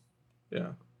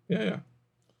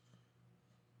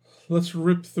 Let's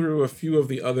rip through a few of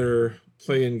the other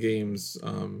play-in games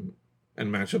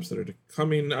and matchups that are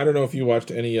coming. I don't know if you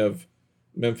watched any of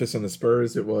Memphis and the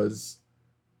Spurs. It was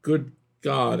good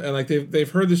God. And like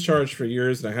they've heard this charge for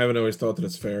years, and I haven't always thought that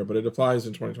it's fair, but it applies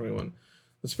in 2021.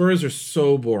 The Spurs are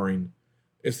so boring.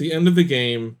 It's the end of the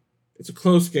game. It's a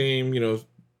close game,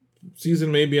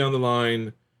 season may be on the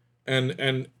line,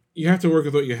 and you have to work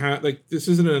with what you have. Like, this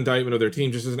isn't an indictment of their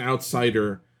team, just as an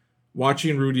outsider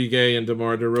watching Rudy Gay and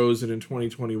DeMar DeRozan in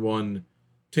 2021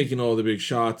 taking all the big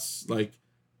shots, like,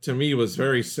 to me was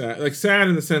very sad. Like, sad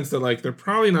in the sense that, like, they're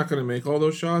probably not going to make all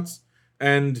those shots,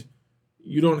 and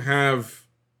you don't have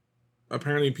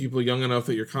apparently people young enough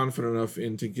that you're confident enough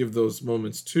in to give those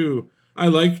moments to. I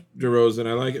like DeRozan,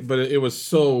 I like it, but it was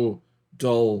so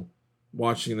dull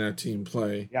watching that team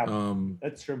play. Yeah,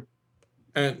 that's true.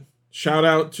 And shout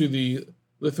out to the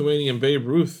Lithuanian Babe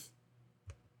Ruth,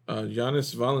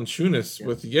 Giannis Valanciunas,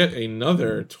 with yet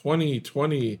another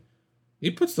 2020. He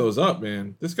puts those up,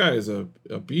 man. This guy is a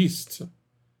beast.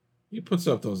 He puts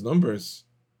up those numbers.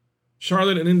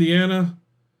 Charlotte and Indiana,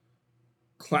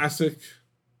 classic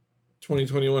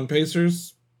 2021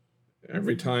 Pacers.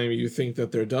 Every time you think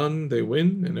that they're done, they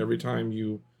win. And every time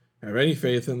you have any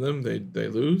faith in them, they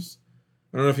lose.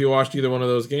 I don't know if you watched either one of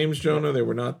those games, Jonah. They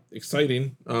were not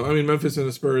exciting. Memphis and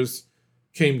the Spurs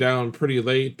came down pretty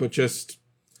late, but just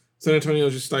San Antonio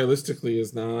just stylistically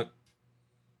is not.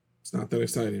 It's not that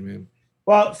exciting, man.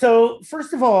 Well, so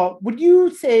first of all, would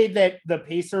you say that the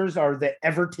Pacers are the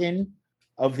Everton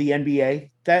of the NBA?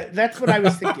 That's what I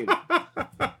was thinking.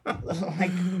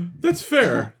 That's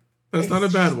fair. That's not a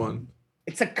bad one.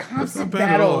 It's a constant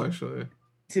battle all, actually,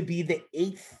 to be the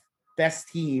 8th best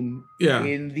team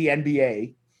in the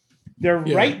NBA. They're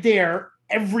right there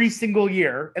every single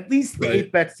year, at least the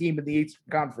 8th best team in the Eastern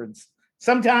Conference.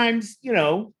 Sometimes,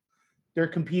 they're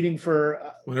competing for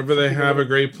whenever they have a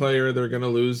great player, they're going to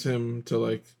lose him to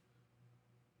like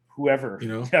whoever,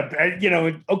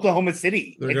 Oklahoma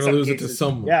City. They're going to lose it to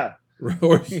someone. Yeah.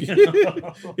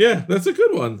 Yeah, that's a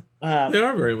good one. They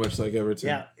are very much like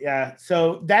Everton. Yeah.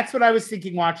 So that's what I was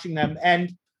thinking watching them.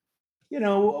 And,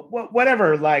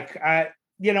 whatever, like, I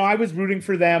was rooting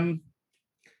for them.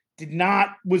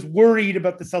 Was worried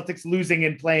about the Celtics losing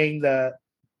and playing the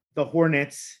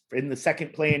Hornets in the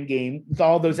second play-in game with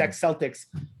all those ex-Celtics.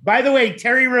 By the way,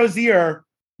 Terry Rozier,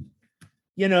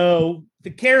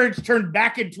 the carriage turned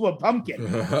back into a pumpkin,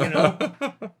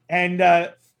 and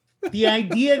the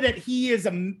idea that he is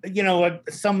some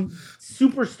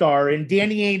superstar and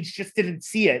Danny Ainge just didn't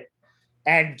see it,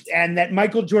 and that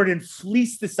Michael Jordan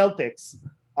fleeced the Celtics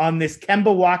on this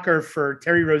Kemba Walker for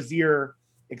Terry Rozier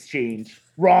exchange.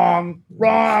 Wrong.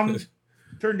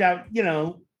 Turned out,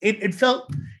 it felt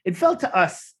to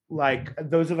us, like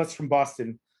those of us from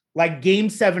Boston, like Game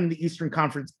 7 of the Eastern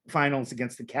Conference Finals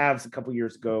against the Cavs a couple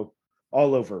years ago,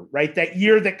 all over, right? That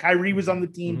year that Kyrie was on the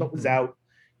team but was out,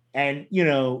 and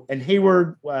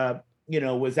Hayward,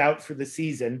 was out for the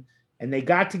season, and they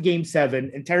got to Game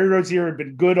 7, and Terry Rozier had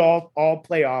been good all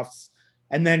playoffs,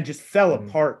 and then just fell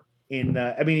apart he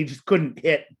just couldn't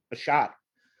hit a shot,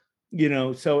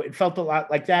 so it felt a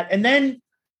lot like that. And then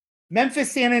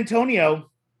Memphis, San Antonio,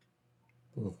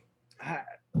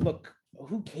 look,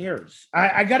 who cares?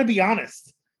 I got to be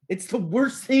honest. It's the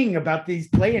worst thing about these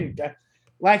playing. It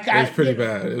was pretty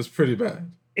bad. It was pretty bad.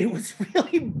 It was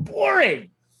really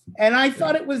boring. And I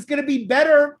thought it was going to be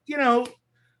better.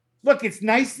 Look, it's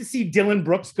nice to see Dylan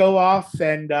Brooks go off.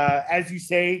 And as you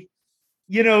say,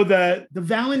 the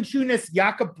Valanciunas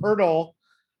Jakob Poeltl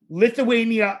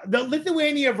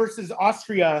Lithuania versus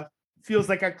Austria feels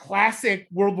like a classic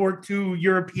World War II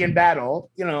European battle,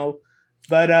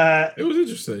 but it was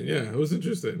interesting. Yeah, it was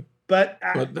interesting. But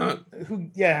not who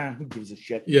gives a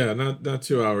shit? Yeah, not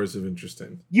 2 hours of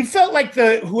interesting. You felt like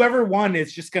whoever won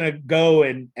is just gonna go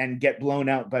and get blown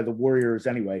out by the Warriors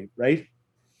anyway, right?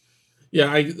 Yeah,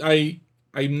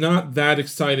 I'm not that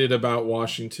excited about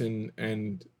Washington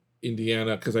and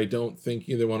Indiana because I don't think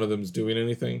either one of them is doing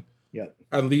anything. Yeah.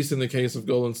 At least in the case of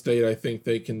Golden State, I think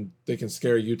they can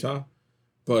scare Utah.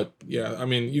 But yeah, I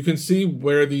mean, you can see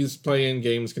where these play-in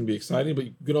games can be exciting, but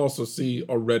you can also see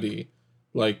already,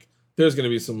 like, there's going to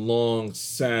be some long,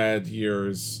 sad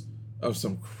years of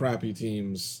some crappy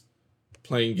teams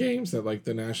playing games that, like,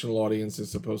 the national audience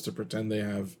is supposed to pretend they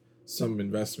have some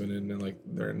investment in, and, like,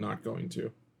 they're not going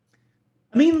to.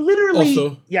 I mean, literally,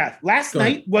 also, last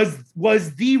night was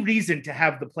the reason to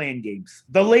have the play-in games.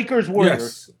 The Lakers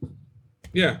Warriors. Yes.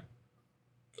 Yeah.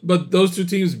 But those two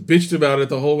teams bitched about it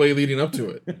the whole way leading up to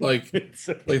it. Like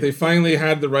they finally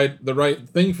had the right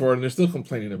thing for it, and they're still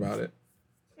complaining about it.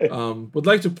 Would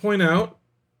like to point out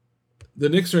the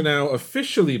Knicks are now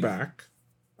officially back.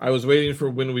 I was waiting for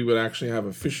when we would actually have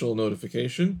official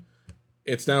notification.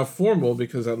 It's now formal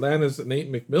because Atlanta's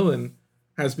Nate McMillan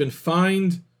has been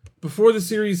fined before the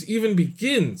series even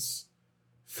begins.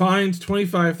 Fined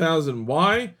 $25,000.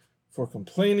 Why? For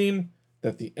complaining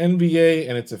that the NBA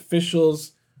and its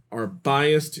officials are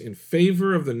biased in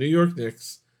favor of the New York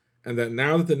Knicks, and that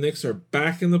now that the Knicks are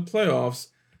back in the playoffs,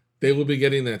 they will be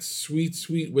getting that sweet,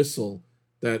 sweet whistle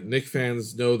that Knicks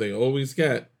fans know they always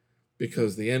get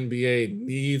because the NBA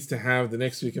needs to have the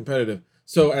Knicks be competitive.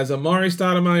 So as Amari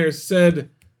Stoudemire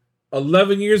said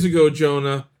 11 years ago,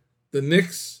 Jonah, the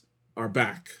Knicks are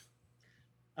back.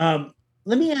 Let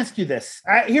me ask you this.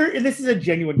 This is a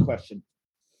genuine question.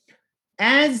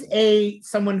 As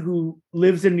someone who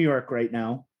lives in New York right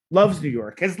now, loves New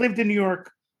York, has lived in New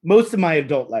York most of my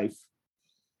adult life,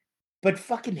 but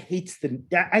fucking hates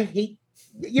I hate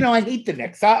the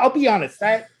Knicks. I'll be honest.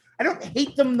 I don't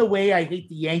hate them the way I hate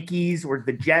the Yankees or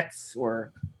the Jets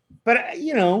but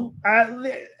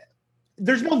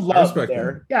there's no love there.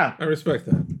 That. Yeah. I respect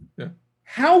that. Yeah.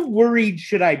 How worried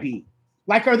should I be?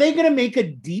 Like, are they going to make a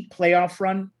deep playoff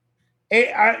run?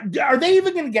 Are they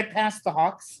even going to get past the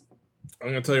Hawks? I'm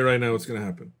going to tell you right now what's going to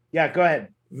happen. Yeah, go ahead.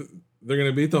 They're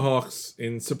going to beat the Hawks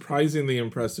in surprisingly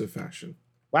impressive fashion.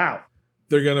 Wow.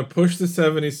 They're going to push the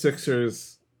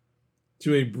 76ers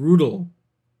to a brutal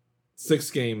 6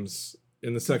 games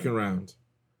in the second round.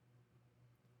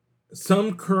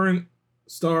 Some current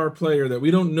star player that we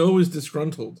don't know is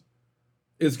disgruntled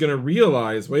is going to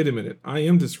realize, wait a minute, I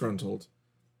am disgruntled.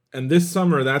 And this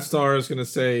summer, that star is going to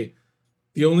say,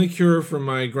 the only cure for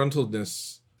my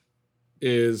gruntledness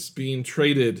is being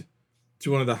traded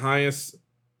to one of the highest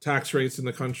tax rates in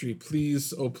the country.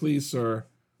 Please, oh please, sir,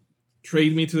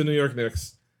 trade me to the New York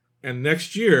Knicks. And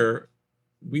next year,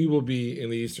 we will be in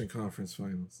the Eastern Conference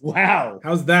Finals. Wow.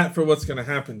 How's that for what's going to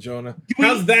happen, Jonah?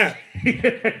 How's that?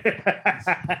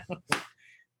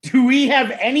 Do we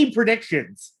have any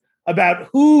predictions about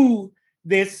who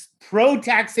this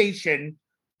pro-taxation,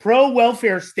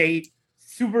 pro-welfare state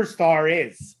superstar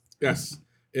is? Yes,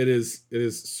 it is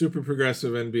super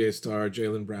progressive NBA star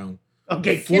Jaylen Brown.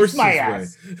 Okay, kiss my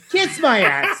ass. Kiss my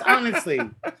ass, honestly.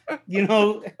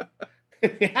 How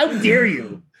dare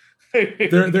you?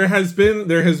 there has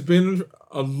been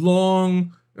a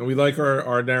long, and we like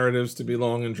our narratives to be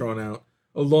long and drawn out,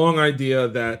 a long idea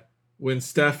that when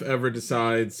Steph ever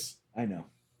decides I know.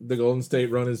 The Golden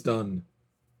State run is done.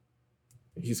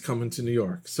 He's coming to New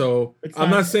York. So I'm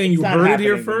not not saying you not heard it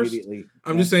here happening first. immediately.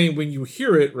 I'm just saying when you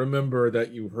hear it, remember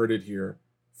that you heard it here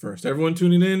first. Everyone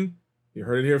tuning in, you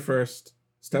heard it here first.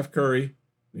 Steph Curry,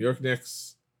 New York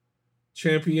Knicks,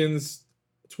 champions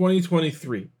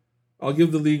 2023. I'll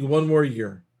give the league one more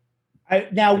year.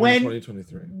 Now, when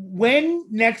 2023. When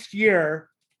next year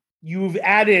you've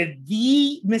added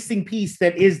the missing piece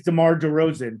that is DeMar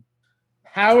DeRozan,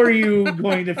 how are you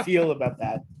going to feel about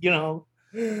that? You know,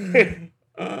 you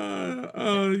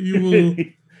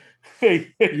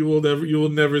will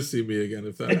never see me again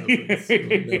if that happens. You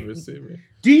will never see me.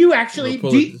 Do you actually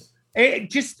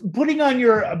just putting on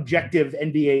your objective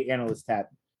NBA analyst hat?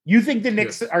 You think the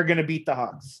Knicks are going to beat the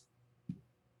Hawks?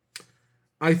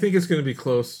 I think it's going to be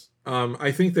close.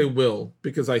 I think they will,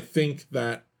 because I think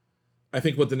what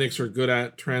the Knicks are good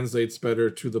at translates better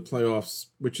to the playoffs,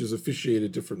 which is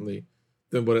officiated differently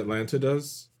than what Atlanta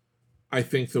does. I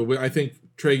think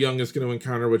Trae Young is going to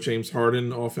encounter what James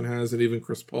Harden often has, and even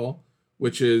Chris Paul,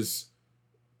 which is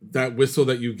that whistle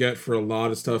that you get for a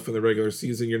lot of stuff in the regular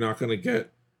season. You're not going to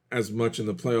get as much in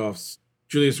the playoffs.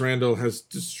 Julius Randle has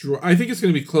destroyed. I think it's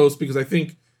going to be close, because I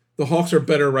think the Hawks are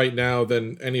better right now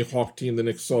than any Hawk team the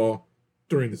Knicks saw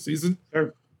during the season.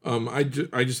 Sure. I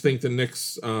just think the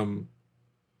Knicks. I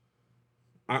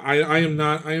am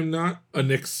not a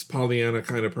Knicks Pollyanna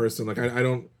kind of person. Like I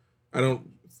don't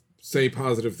say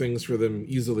positive things for them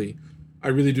easily. I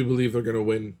really do believe they're going to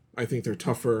win. I think they're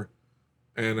tougher,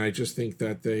 and I just think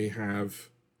that they have.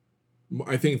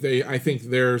 I think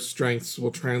their strengths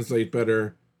will translate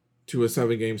better to a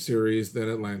 7-game series than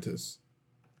Atlanta's.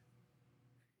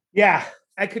 Yeah,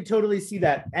 I could totally see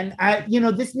that. And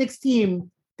this Knicks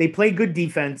team, they play good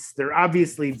defense. They're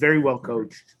obviously very well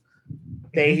coached.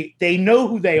 They know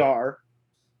who they are,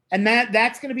 and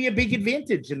that's going to be a big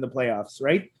advantage in the playoffs,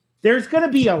 right? There's going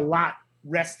to be a lot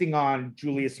resting on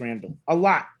Julius Randle, a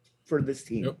lot for this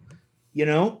team,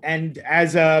 and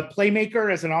as a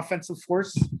playmaker, as an offensive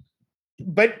force.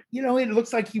 But it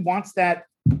looks like he wants that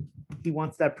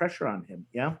pressure on him.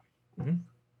 Yeah. Mm-hmm.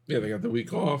 Yeah, they got the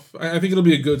week off. I think it'll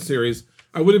be a good series.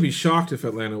 I wouldn't be shocked if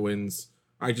Atlanta wins.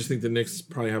 I just think the Knicks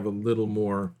probably have a little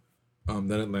more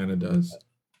than Atlanta does.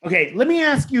 Okay, let me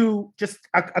ask you just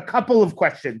a couple of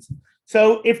questions.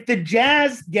 So if the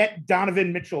Jazz get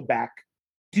Donovan Mitchell back,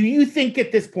 do you think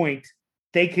at this point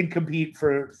they can compete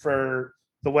for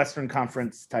the Western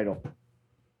Conference title?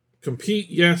 Compete,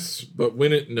 yes, but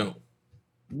win it, no.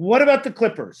 What about the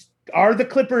Clippers? Are the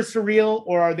Clippers for real,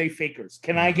 or are they fakers?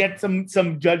 Can I get some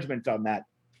judgment on that?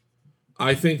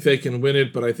 I think they can win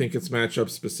it, but I think it's matchup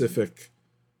specific.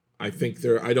 I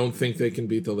don't think they can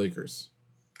beat the Lakers.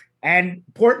 And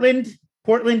Portland,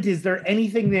 is there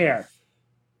anything there?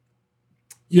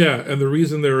 Yeah, and the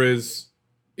reason there is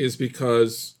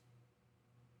because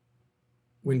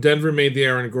when Denver made the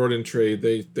Aaron Gordon trade,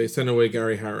 they sent away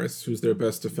Gary Harris, who's their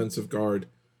best defensive guard.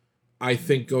 I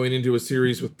think going into a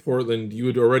series with Portland, you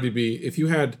would already be, if you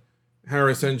had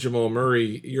Harris and Jamal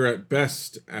Murray, you're at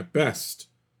best,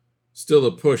 still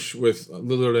a push with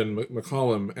Lillard and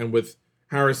McCollum. And with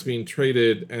Harris being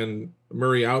traded and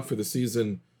Murray out for the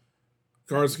season,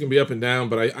 guards can be up and down.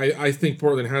 But I think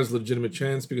Portland has a legitimate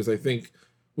chance, because I think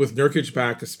with Nurkic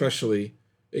back especially,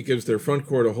 it gives their front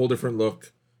court a whole different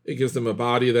look. It gives them a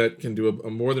body that can do a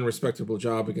more than respectable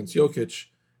job against Jokic.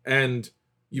 And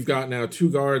you've got now two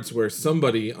guards where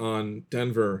somebody on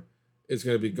Denver is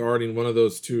going to be guarding one of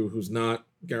those two who's not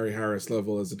Gary Harris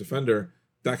level as a defender.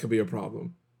 That could be a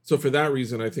problem. So for that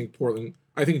reason, I think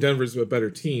Denver's a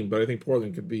better team, but I think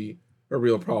Portland could be a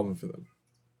real problem for them.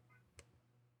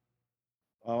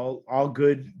 All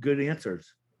good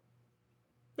answers.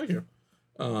 Thank you.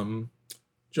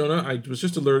 Jonah, I was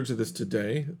just alerted to this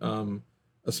today.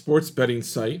 A sports betting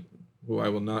site, who I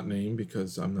will not name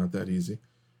because I'm not that easy,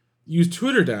 used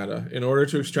Twitter data in order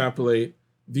to extrapolate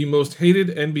the most hated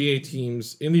NBA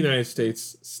teams in the United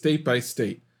States, state by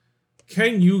state.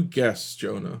 Can you guess,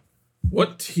 Jonah,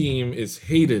 what team is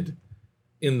hated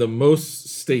in the most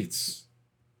states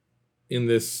in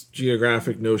this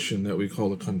geographic notion that we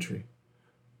call a country?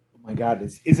 Oh my God,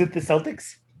 is it the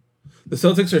Celtics? The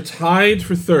Celtics are tied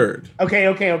for third. Okay.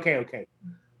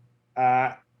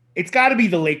 It's got to be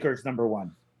the Lakers, number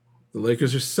one. The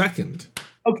Lakers are second.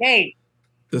 Okay.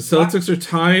 The Celtics are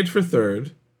tied for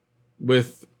third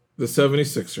with the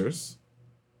 76ers.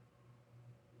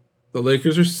 The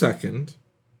Lakers are second.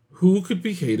 Who could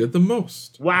be hated the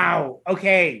most? Wow.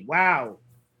 Okay. Wow.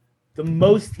 The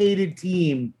most hated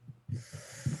team.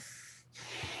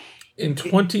 In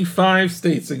 25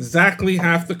 states, exactly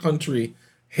half the country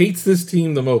hates this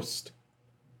team the most.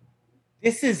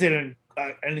 This is an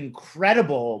an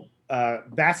incredible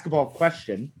basketball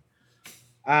question.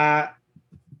 Half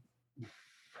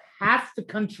the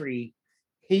country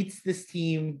hates this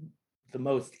team the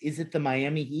most. Is it the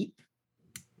Miami Heat?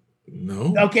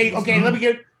 No. Okay. Let me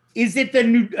get. Is it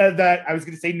the I was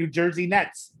going to say New Jersey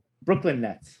Nets, Brooklyn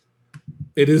Nets?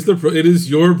 It is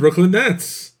your Brooklyn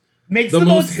Nets. Makes the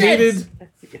most hated,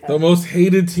 sense. the most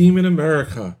hated team in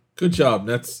America. Good job,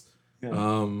 Nets.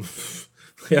 Yeah.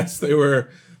 Yes, they were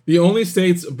the only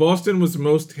states. Boston was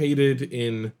most hated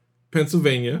in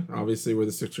Pennsylvania, obviously where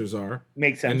the Sixers are.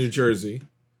 Makes sense. And New Jersey.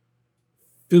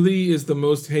 Philly is the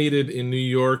most hated in New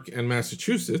York and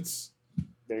Massachusetts.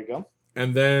 There you go.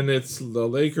 And then it's the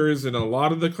Lakers in a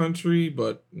lot of the country,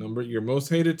 but your most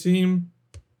hated team,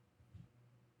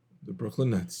 the Brooklyn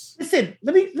Nets. Listen,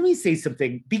 let me say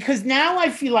something, because now I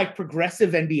feel like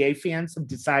progressive NBA fans have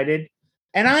decided,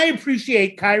 and I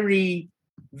appreciate Kyrie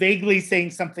vaguely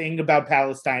saying something about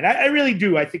Palestine. I really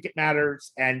do. I think it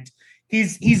matters. And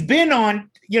he's been on,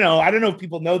 I don't know if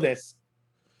people know this.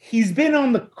 He's been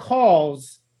on the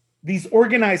calls, these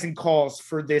organizing calls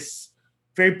for this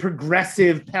very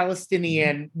progressive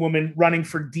Palestinian woman running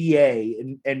for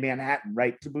DA in Manhattan,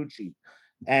 right? Tabuchi.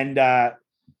 And,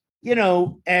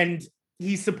 and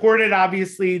he supported,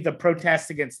 obviously, the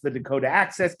protests against the Dakota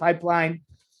Access Pipeline.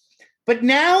 But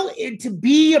now to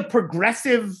be a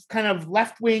progressive kind of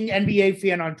left-wing NBA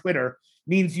fan on Twitter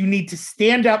means you need to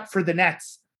stand up for the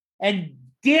Nets. And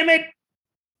damn it,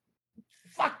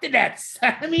 fuck the Nets.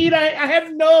 I mean, I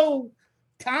have no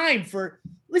time for...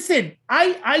 Listen,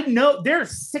 I know there are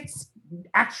 6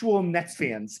 actual Nets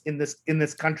fans in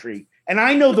this country, and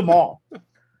I know them all.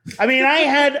 I mean, I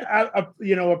had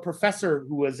a professor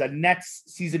who was a Nets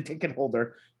season ticket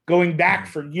holder going back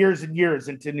for years and years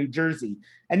into New Jersey.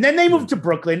 And then they moved to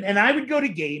Brooklyn, and I would go to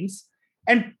games,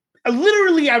 and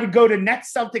literally I would go to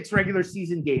Nets Celtics regular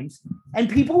season games, and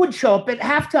people would show up at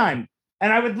halftime,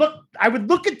 and I would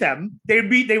look at them.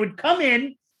 They would come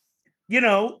in,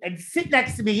 and sit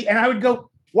next to me, and I would go,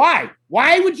 why?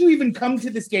 Why would you even come to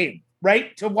this game,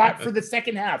 right? To watch for the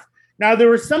second half. Now, there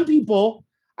were some people,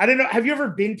 I don't know, have you ever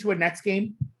been to a Nets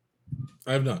game?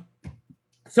 I have not.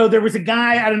 So there was a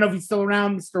guy, I don't know if he's still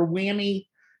around, Mr. Whammy.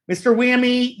 Mr.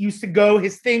 Whammy used to go,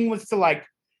 his thing was to like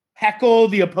heckle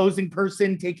the opposing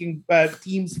person taking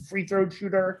team's free throw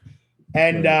shooter.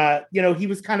 And, he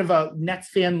was kind of a Nets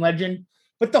fan legend.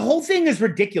 But the whole thing is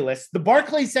ridiculous. The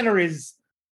Barclays Center is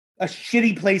a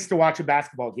shitty place to watch a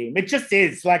basketball game. It just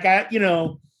is. Like, and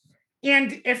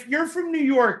if you're from New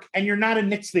York and you're not a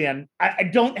Knicks fan, I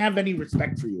don't have any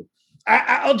respect for you.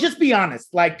 I'll just be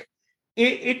honest. Like,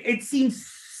 it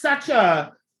seems such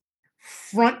a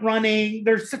front running.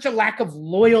 There's such a lack of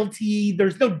loyalty.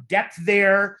 There's no depth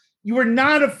there. You were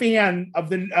not a fan of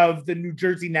the New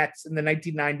Jersey Nets in the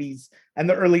 1990s and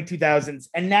the early 2000s,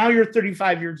 and now you're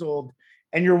 35 years old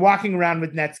and you're walking around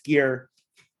with Nets gear.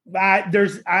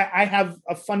 I have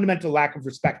a fundamental lack of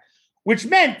respect, which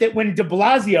meant that when de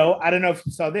Blasio, I don't know if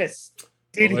you saw this,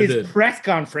 did his press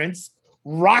conference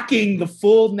rocking the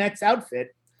full Nets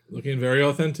outfit, looking very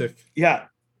authentic. Yeah,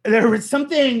 there was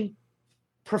something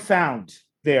profound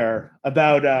there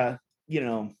about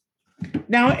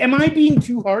Now, am I being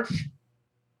too harsh?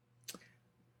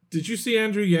 Did you see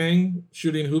Andrew Yang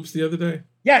shooting hoops the other day?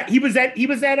 Yeah, he was at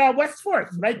West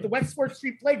 4th, right? The West 4th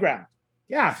Street playground.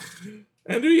 Yeah.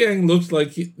 Andrew Yang looked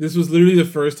like this was literally the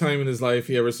first time in his life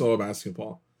he ever saw a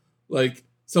basketball. Like,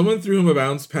 someone threw him a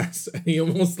bounce pass and he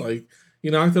almost he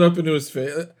knocked it up into his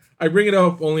face. I bring it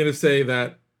up only to say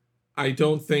that I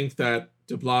don't think that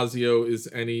de Blasio is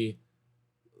any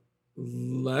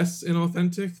less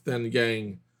inauthentic than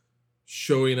Yang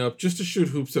showing up just to shoot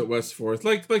hoops at West 4th,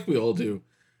 like we all do,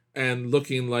 and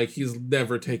looking like he's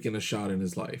never taken a shot in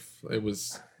his life.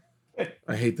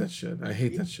 I hate that shit.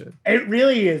 It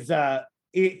really is.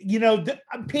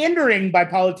 Pandering by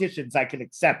politicians I can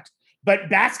accept, but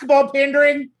basketball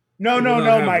pandering, no,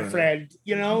 my friend.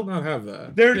 We'll not have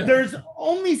that. There's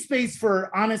only space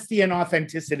for honesty and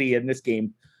authenticity in this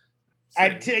game.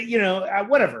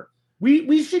 Whatever.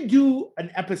 We should do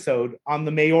an episode on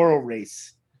the mayoral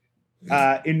race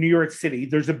in New York City.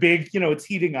 There's a big, it's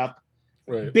heating up.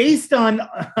 Right. Based on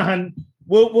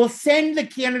we'll send the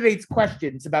candidates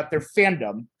questions about their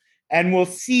fandom, and we'll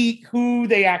see who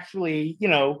they actually,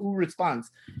 who responds.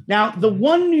 Now, the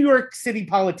one New York City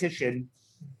politician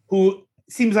who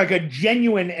seems like a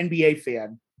genuine NBA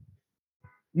fan,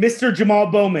 Mr. Jamal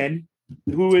Bowman,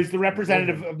 who is the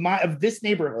representative of this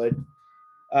neighborhood,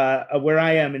 where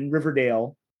I am in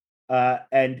Riverdale,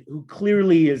 and who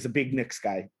clearly is a big Knicks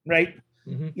guy, right?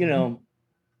 Mm-hmm.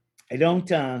 I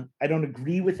don't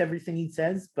agree with everything he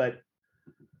says, but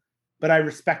I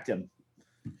respect him.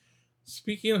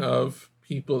 Speaking of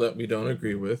people that we don't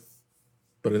agree with,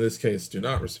 but in this case do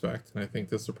not respect, and I think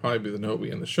this will probably be the note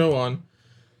we end the show on.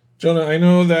 Jonah, I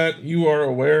know that you are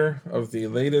aware of the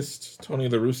latest Tony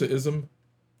LaRussa-ism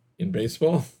in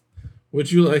baseball.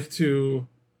 Would you like to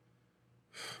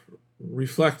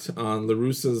reflect on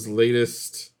LaRussa's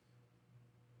latest?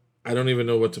 I don't even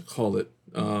know what to call it.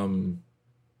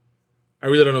 I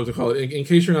really don't know what to call it. In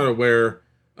case you're not aware,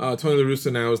 Tony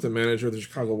LaRussa now is the manager of the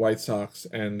Chicago White Sox,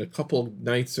 and a couple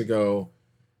nights ago,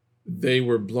 they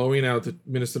were blowing out the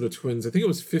Minnesota Twins. I think it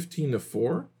was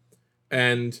 15-4,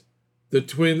 and the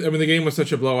Twins. I mean, the game was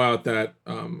such a blowout that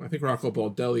I think Rocco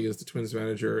Baldelli is the Twins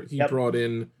manager. He brought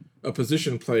in a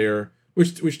position player,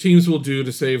 which teams will do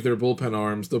to save their bullpen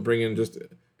arms. They'll bring in just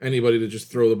anybody to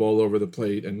just throw the ball over the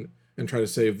plate and try to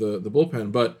save the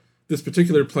bullpen. But this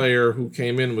particular player who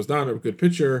came in was not a good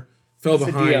pitcher. Fell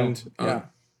behind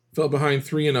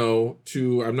 3-0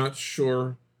 to, I'm not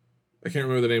sure. I can't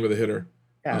remember the name of the hitter.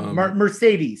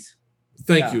 Mercedes.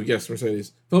 Thank you. Yes,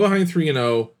 Mercedes. Fell behind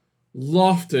 3-0,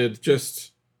 lofted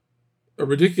just a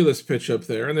ridiculous pitch up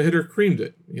there, and the hitter creamed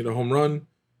it. He hit a home run.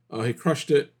 He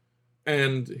crushed it.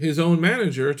 And his own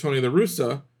manager, Tony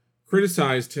LaRussa,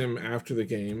 criticized him after the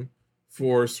game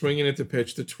for swinging at the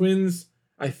pitch. The Twins,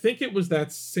 I think it was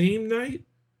that same night,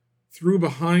 threw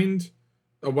behind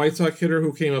a White Sox hitter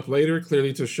who came up later,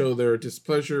 clearly to show their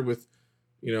displeasure with,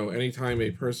 anytime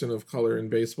a person of color in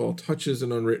baseball touches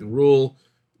an unwritten rule,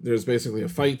 there's basically a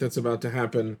fight that's about to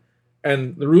happen.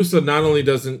 And LaRussa not only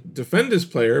doesn't defend his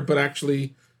player, but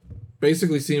actually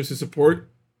basically seems to support,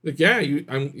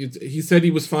 he said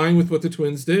he was fine with what the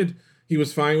Twins did. He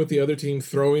was fine with the other team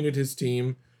throwing at his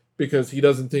team because he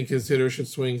doesn't think his hitter should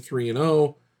swing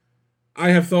 3-0. I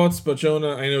have thoughts, but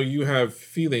Jonah, I know you have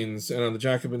feelings, and on the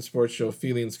Jacobin Sports Show,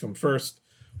 feelings come first.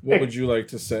 What would you like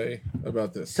to say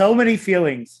about this? So many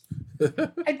feelings.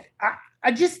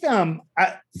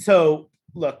 So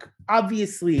look,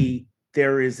 obviously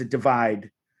there is a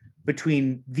divide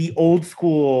between the old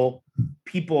school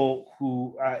people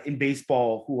who in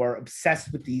baseball who are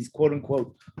obsessed with these quote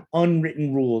unquote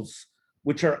unwritten rules,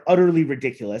 which are utterly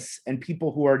ridiculous, and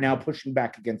people who are now pushing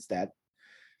back against that.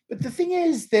 But the thing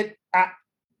is that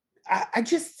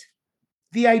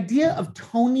the idea of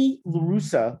Tony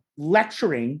LaRussa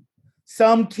lecturing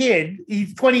some kid,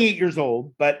 he's 28 years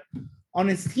old, but on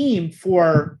his team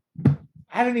for,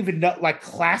 I don't even know, like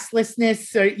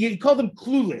classlessness. He called them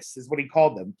clueless is what he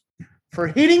called them, for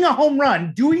hitting a home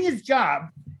run, doing his job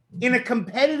in a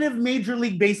competitive Major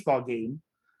League Baseball game.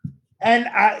 And,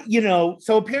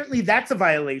 so apparently that's a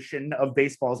violation of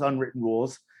baseball's unwritten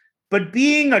rules. But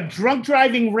being a drunk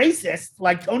driving racist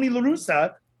like Tony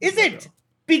LaRussa isn't,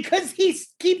 because he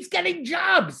keeps getting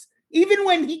jobs, even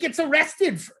when he gets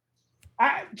arrested.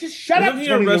 Just shut up, Tony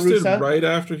LaRussa. Wasn't he arrested right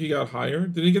after he got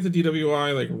hired? Did he get the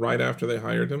DWI right after they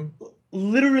hired him?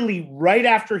 Literally right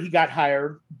after he got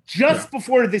hired,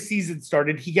 before the season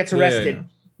started, he gets arrested. Yeah.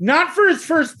 Not for his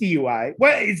first DUI.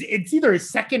 Well, it's either his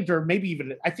second or maybe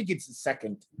even, I think it's his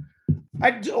second.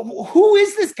 Who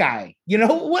is this guy?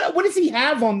 What does he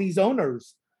have on these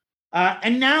owners?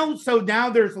 And now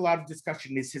there's a lot of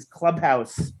discussion. Is his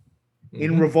clubhouse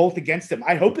in revolt against him?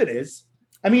 I hope it is.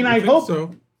 I mean, I hope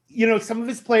so. Some of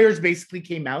his players basically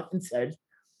came out and said,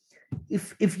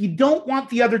 if you don't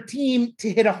want the other team to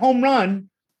hit a home run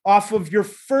off of your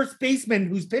first baseman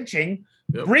who's pitching,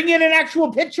 bring in an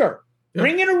actual pitcher.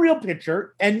 Bring in a real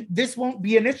pitcher, and this won't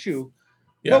be an issue.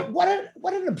 But what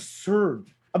an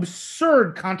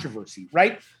absurd controversy,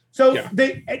 right? So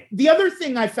the other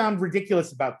thing I found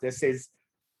ridiculous about this is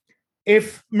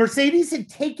if Mercedes had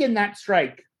taken that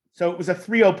strike, so it was a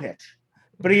 3-0 pitch,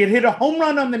 but he had hit a home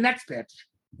run on the next pitch,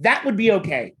 that would be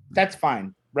okay. That's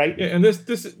fine, right? Yeah, and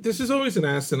this is always an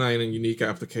asinine and unique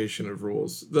application of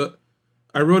rules.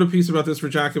 I wrote a piece about this for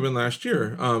Jacobin last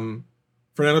year.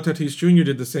 Fernando Tatis Jr.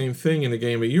 did the same thing in a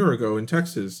game a year ago in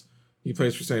Texas. He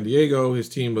plays for San Diego. His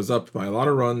team was up by a lot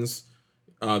of runs.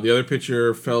 The other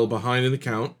pitcher fell behind in the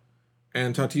count,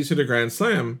 and Tatis hit a grand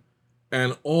slam.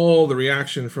 And all the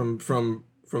reaction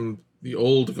from the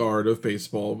old guard of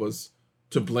baseball was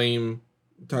to blame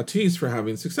Tatis for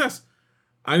having success.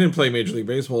 I didn't play Major League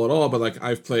Baseball at all, but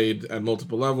I've played at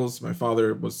multiple levels. My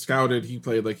father was scouted. He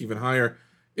played even higher.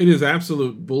 It is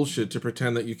absolute bullshit to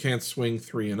pretend that you can't swing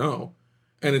 3-0.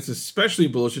 And it's especially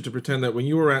bullshit to pretend that when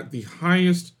you were at the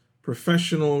highest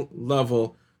professional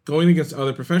level, going against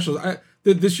other professionals,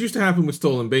 this used to happen with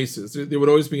stolen bases. There would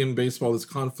always be in baseball this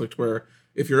conflict where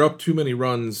if you're up too many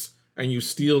runs and you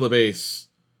steal the base,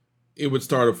 it would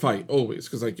start a fight always.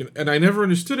 And I never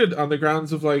understood it on the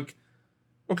grounds of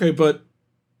okay, but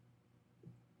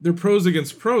they're pros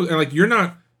against pros, and you're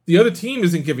not. the other team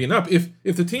isn't giving up. If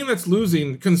the team that's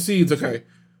losing concedes, okay,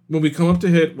 when we come up to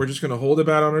hit, we're just going to hold the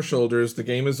bat on our shoulders. The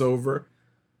game is over.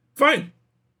 Fine.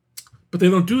 But they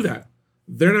don't do that.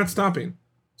 They're not stopping.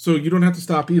 So you don't have to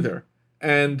stop either.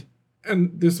 And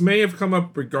this may have come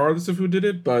up regardless of who did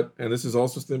it, and this is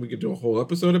also something we could do a whole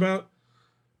episode about.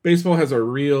 Baseball has a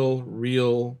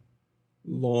real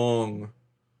long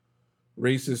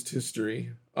racist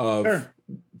history of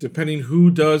depending who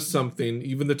does something,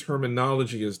 even the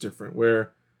terminology is different.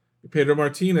 Where Pedro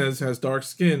Martinez has dark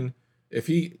skin, if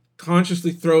he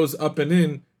consciously throws up and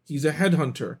in, he's a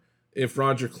headhunter. If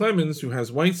Roger Clemens, who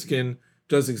has white skin,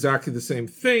 does exactly the same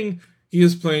thing, he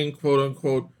is playing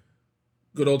quote-unquote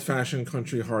good old-fashioned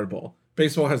country hardball.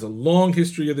 Baseball has a long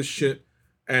history of this shit,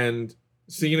 and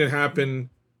seeing it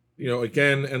happen,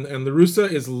 again, and LaRussa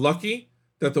is lucky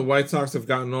that the White Sox have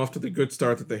gotten off to the good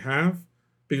start that they have,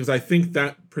 because I think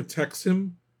that protects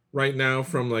him right now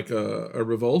from like a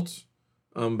revolt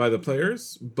by the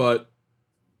players, but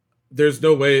there's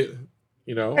no way,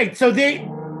 Right, so they've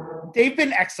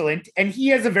been excellent, and he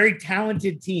has a very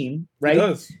talented team, right? He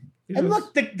does.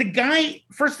 Look, the guy,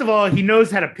 first of all, he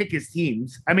knows how to pick his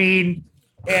teams. I mean,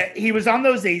 he was on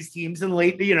those A's teams in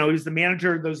late, he was the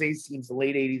manager of those A's teams in the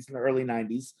late 80s and the early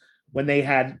 90s when they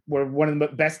were one of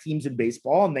the best teams in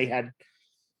baseball, and they had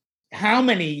how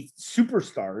many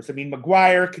superstars? I mean,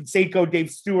 McGuire, Canseco, Dave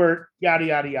Stewart, yada,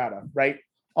 yada, yada, right?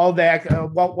 All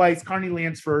that, Walt Weiss, Carney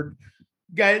Lansford.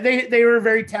 They were a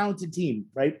very talented team,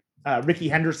 right? Ricky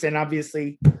Henderson,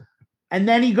 obviously. And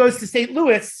then he goes to St.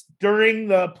 Louis during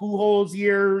the Pujols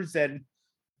years, and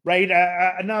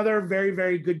another very,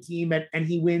 very good team, and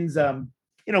he wins,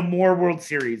 more World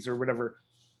Series or whatever.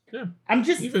 Yeah, I'm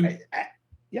just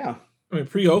I mean,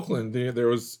 pre-Oakland, there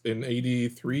was in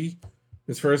 '83.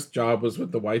 His first job was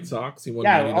with the White Sox. He won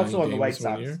 99 also on the White games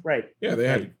Sox, year. right? Yeah,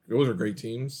 those are great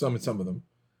teams. Some of them.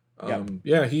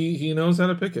 He knows how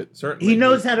to pick it. Certainly, he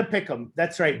knows how to pick them.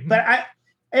 That's right. Mm-hmm. But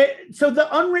so the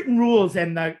unwritten rules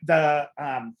and the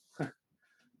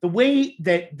way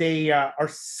that they are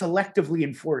selectively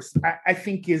enforced, I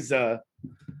think it's a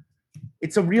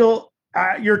real.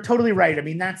 You're totally right. I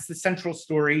mean, that's the central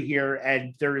story here,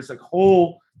 and there's a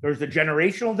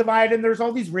generational divide, and there's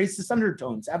all these racist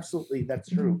undertones. Absolutely, that's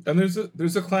true. And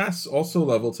there's a class also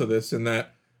level to this in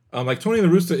that, like Tony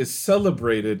LaRussa is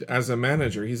celebrated as a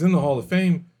manager. He's in the Hall of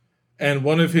Fame. And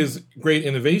one of his great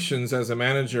innovations as a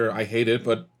manager, I hate it,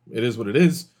 but it is what it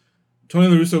is. Tony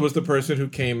LaRussa was the person who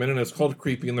came in, and it's called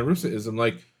creepy in LaRussaism.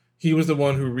 Like, he was the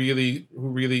one who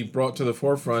really brought to the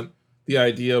forefront the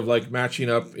idea of like matching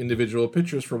up individual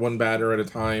pitchers for one batter at a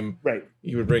time. Right.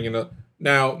 You would bring in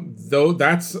now, though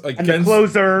that's against and the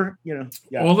closer,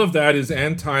 all of that is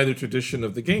anti the tradition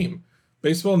of the game.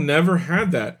 Baseball never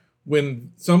had that.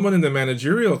 When someone in the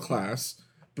managerial class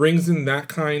brings in that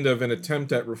kind of an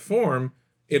attempt at reform,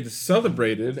 it is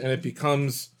celebrated and it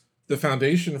becomes the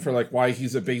foundation for like why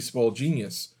he's a baseball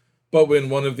genius. But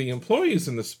when one of the employees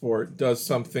in the sport does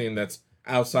something that's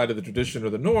outside of the tradition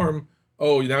or the norm,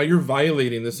 oh, now you're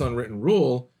violating this unwritten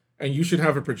rule, and you should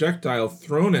have a projectile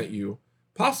thrown at you,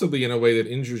 possibly in a way that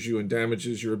injures you and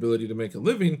damages your ability to make a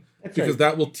living, because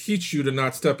that will teach you to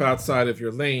not step outside of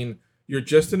your lane. You're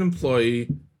just an employee.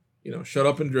 Shut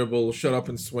up and dribble, shut up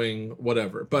and swing,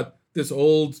 whatever. But this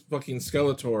old fucking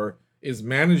Skeletor is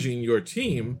managing your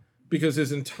team because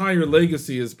his entire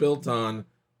legacy is built on,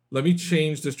 let me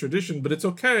change this tradition, but it's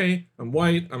okay. I'm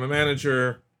white, I'm a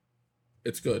manager,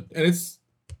 it's good. And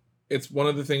it's one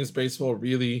of the things baseball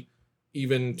really,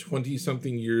 even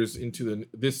 20-something years into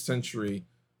this century,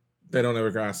 they don't ever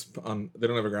grasp on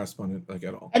it like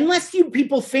at all. Unless you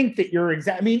people think that you're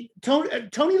I mean, Tony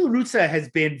LaRussa has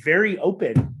been very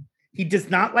open. He does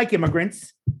not like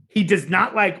immigrants. He does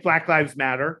not like Black Lives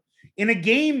Matter in a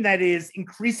game that is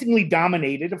increasingly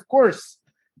dominated, of course,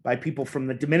 by people from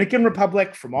the Dominican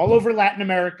Republic, from all over Latin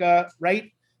America,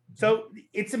 right? So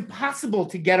it's impossible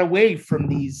to get away from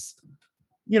these,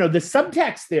 the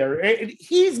subtext there.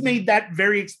 He's made that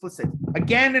very explicit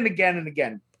again and again and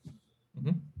again.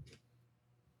 Mm-hmm.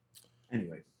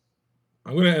 Anyway.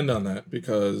 I'm going to end on that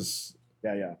because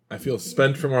I feel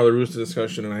spent from our LaRussa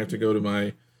discussion and I have to go to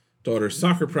my daughter's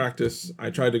soccer practice.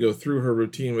 I tried to go through her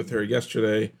routine with her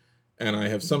yesterday, and I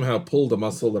have somehow pulled a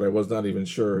muscle that I was not even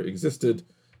sure existed.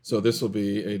 So this will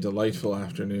be a delightful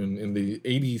afternoon in the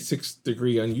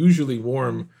 86-degree, unusually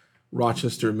warm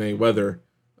Rochester May weather.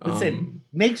 Listen,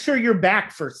 make sure you're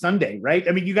back for Sunday, right?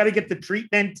 I mean, you got to get the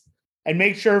treatment and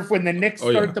make sure when the Knicks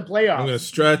start the playoffs. I'm going to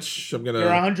stretch. You're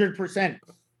 100%.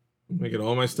 I'm going to get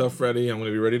all my stuff ready. I'm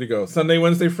going to be ready to go. Sunday,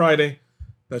 Wednesday, Friday.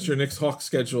 That's your Knicks Hawks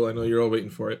schedule. I know you're all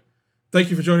waiting for it. Thank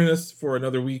you for joining us for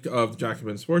another week of the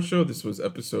Jacobin Sports Show. This was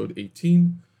episode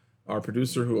 18. Our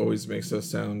producer, who always makes us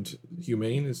sound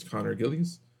humane, is Connor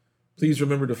Gillies. Please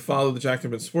remember to follow the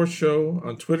Jacobin Sports Show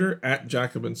on Twitter at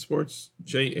Jacobin Sports,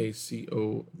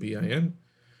 JACOBIN,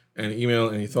 and email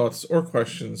any thoughts or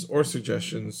questions or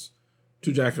suggestions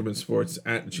to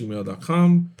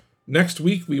jacobinsports@gmail.com. Next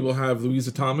week, we will have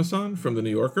Louisa Thomas on from The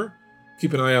New Yorker.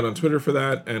 Keep an eye out on Twitter for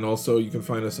that, and also you can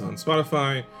find us on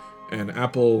Spotify and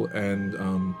Apple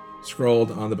and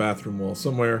scrolled on the bathroom wall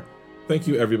somewhere. Thank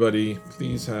you, everybody.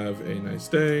 Please have a nice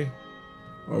day.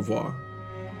 Au revoir.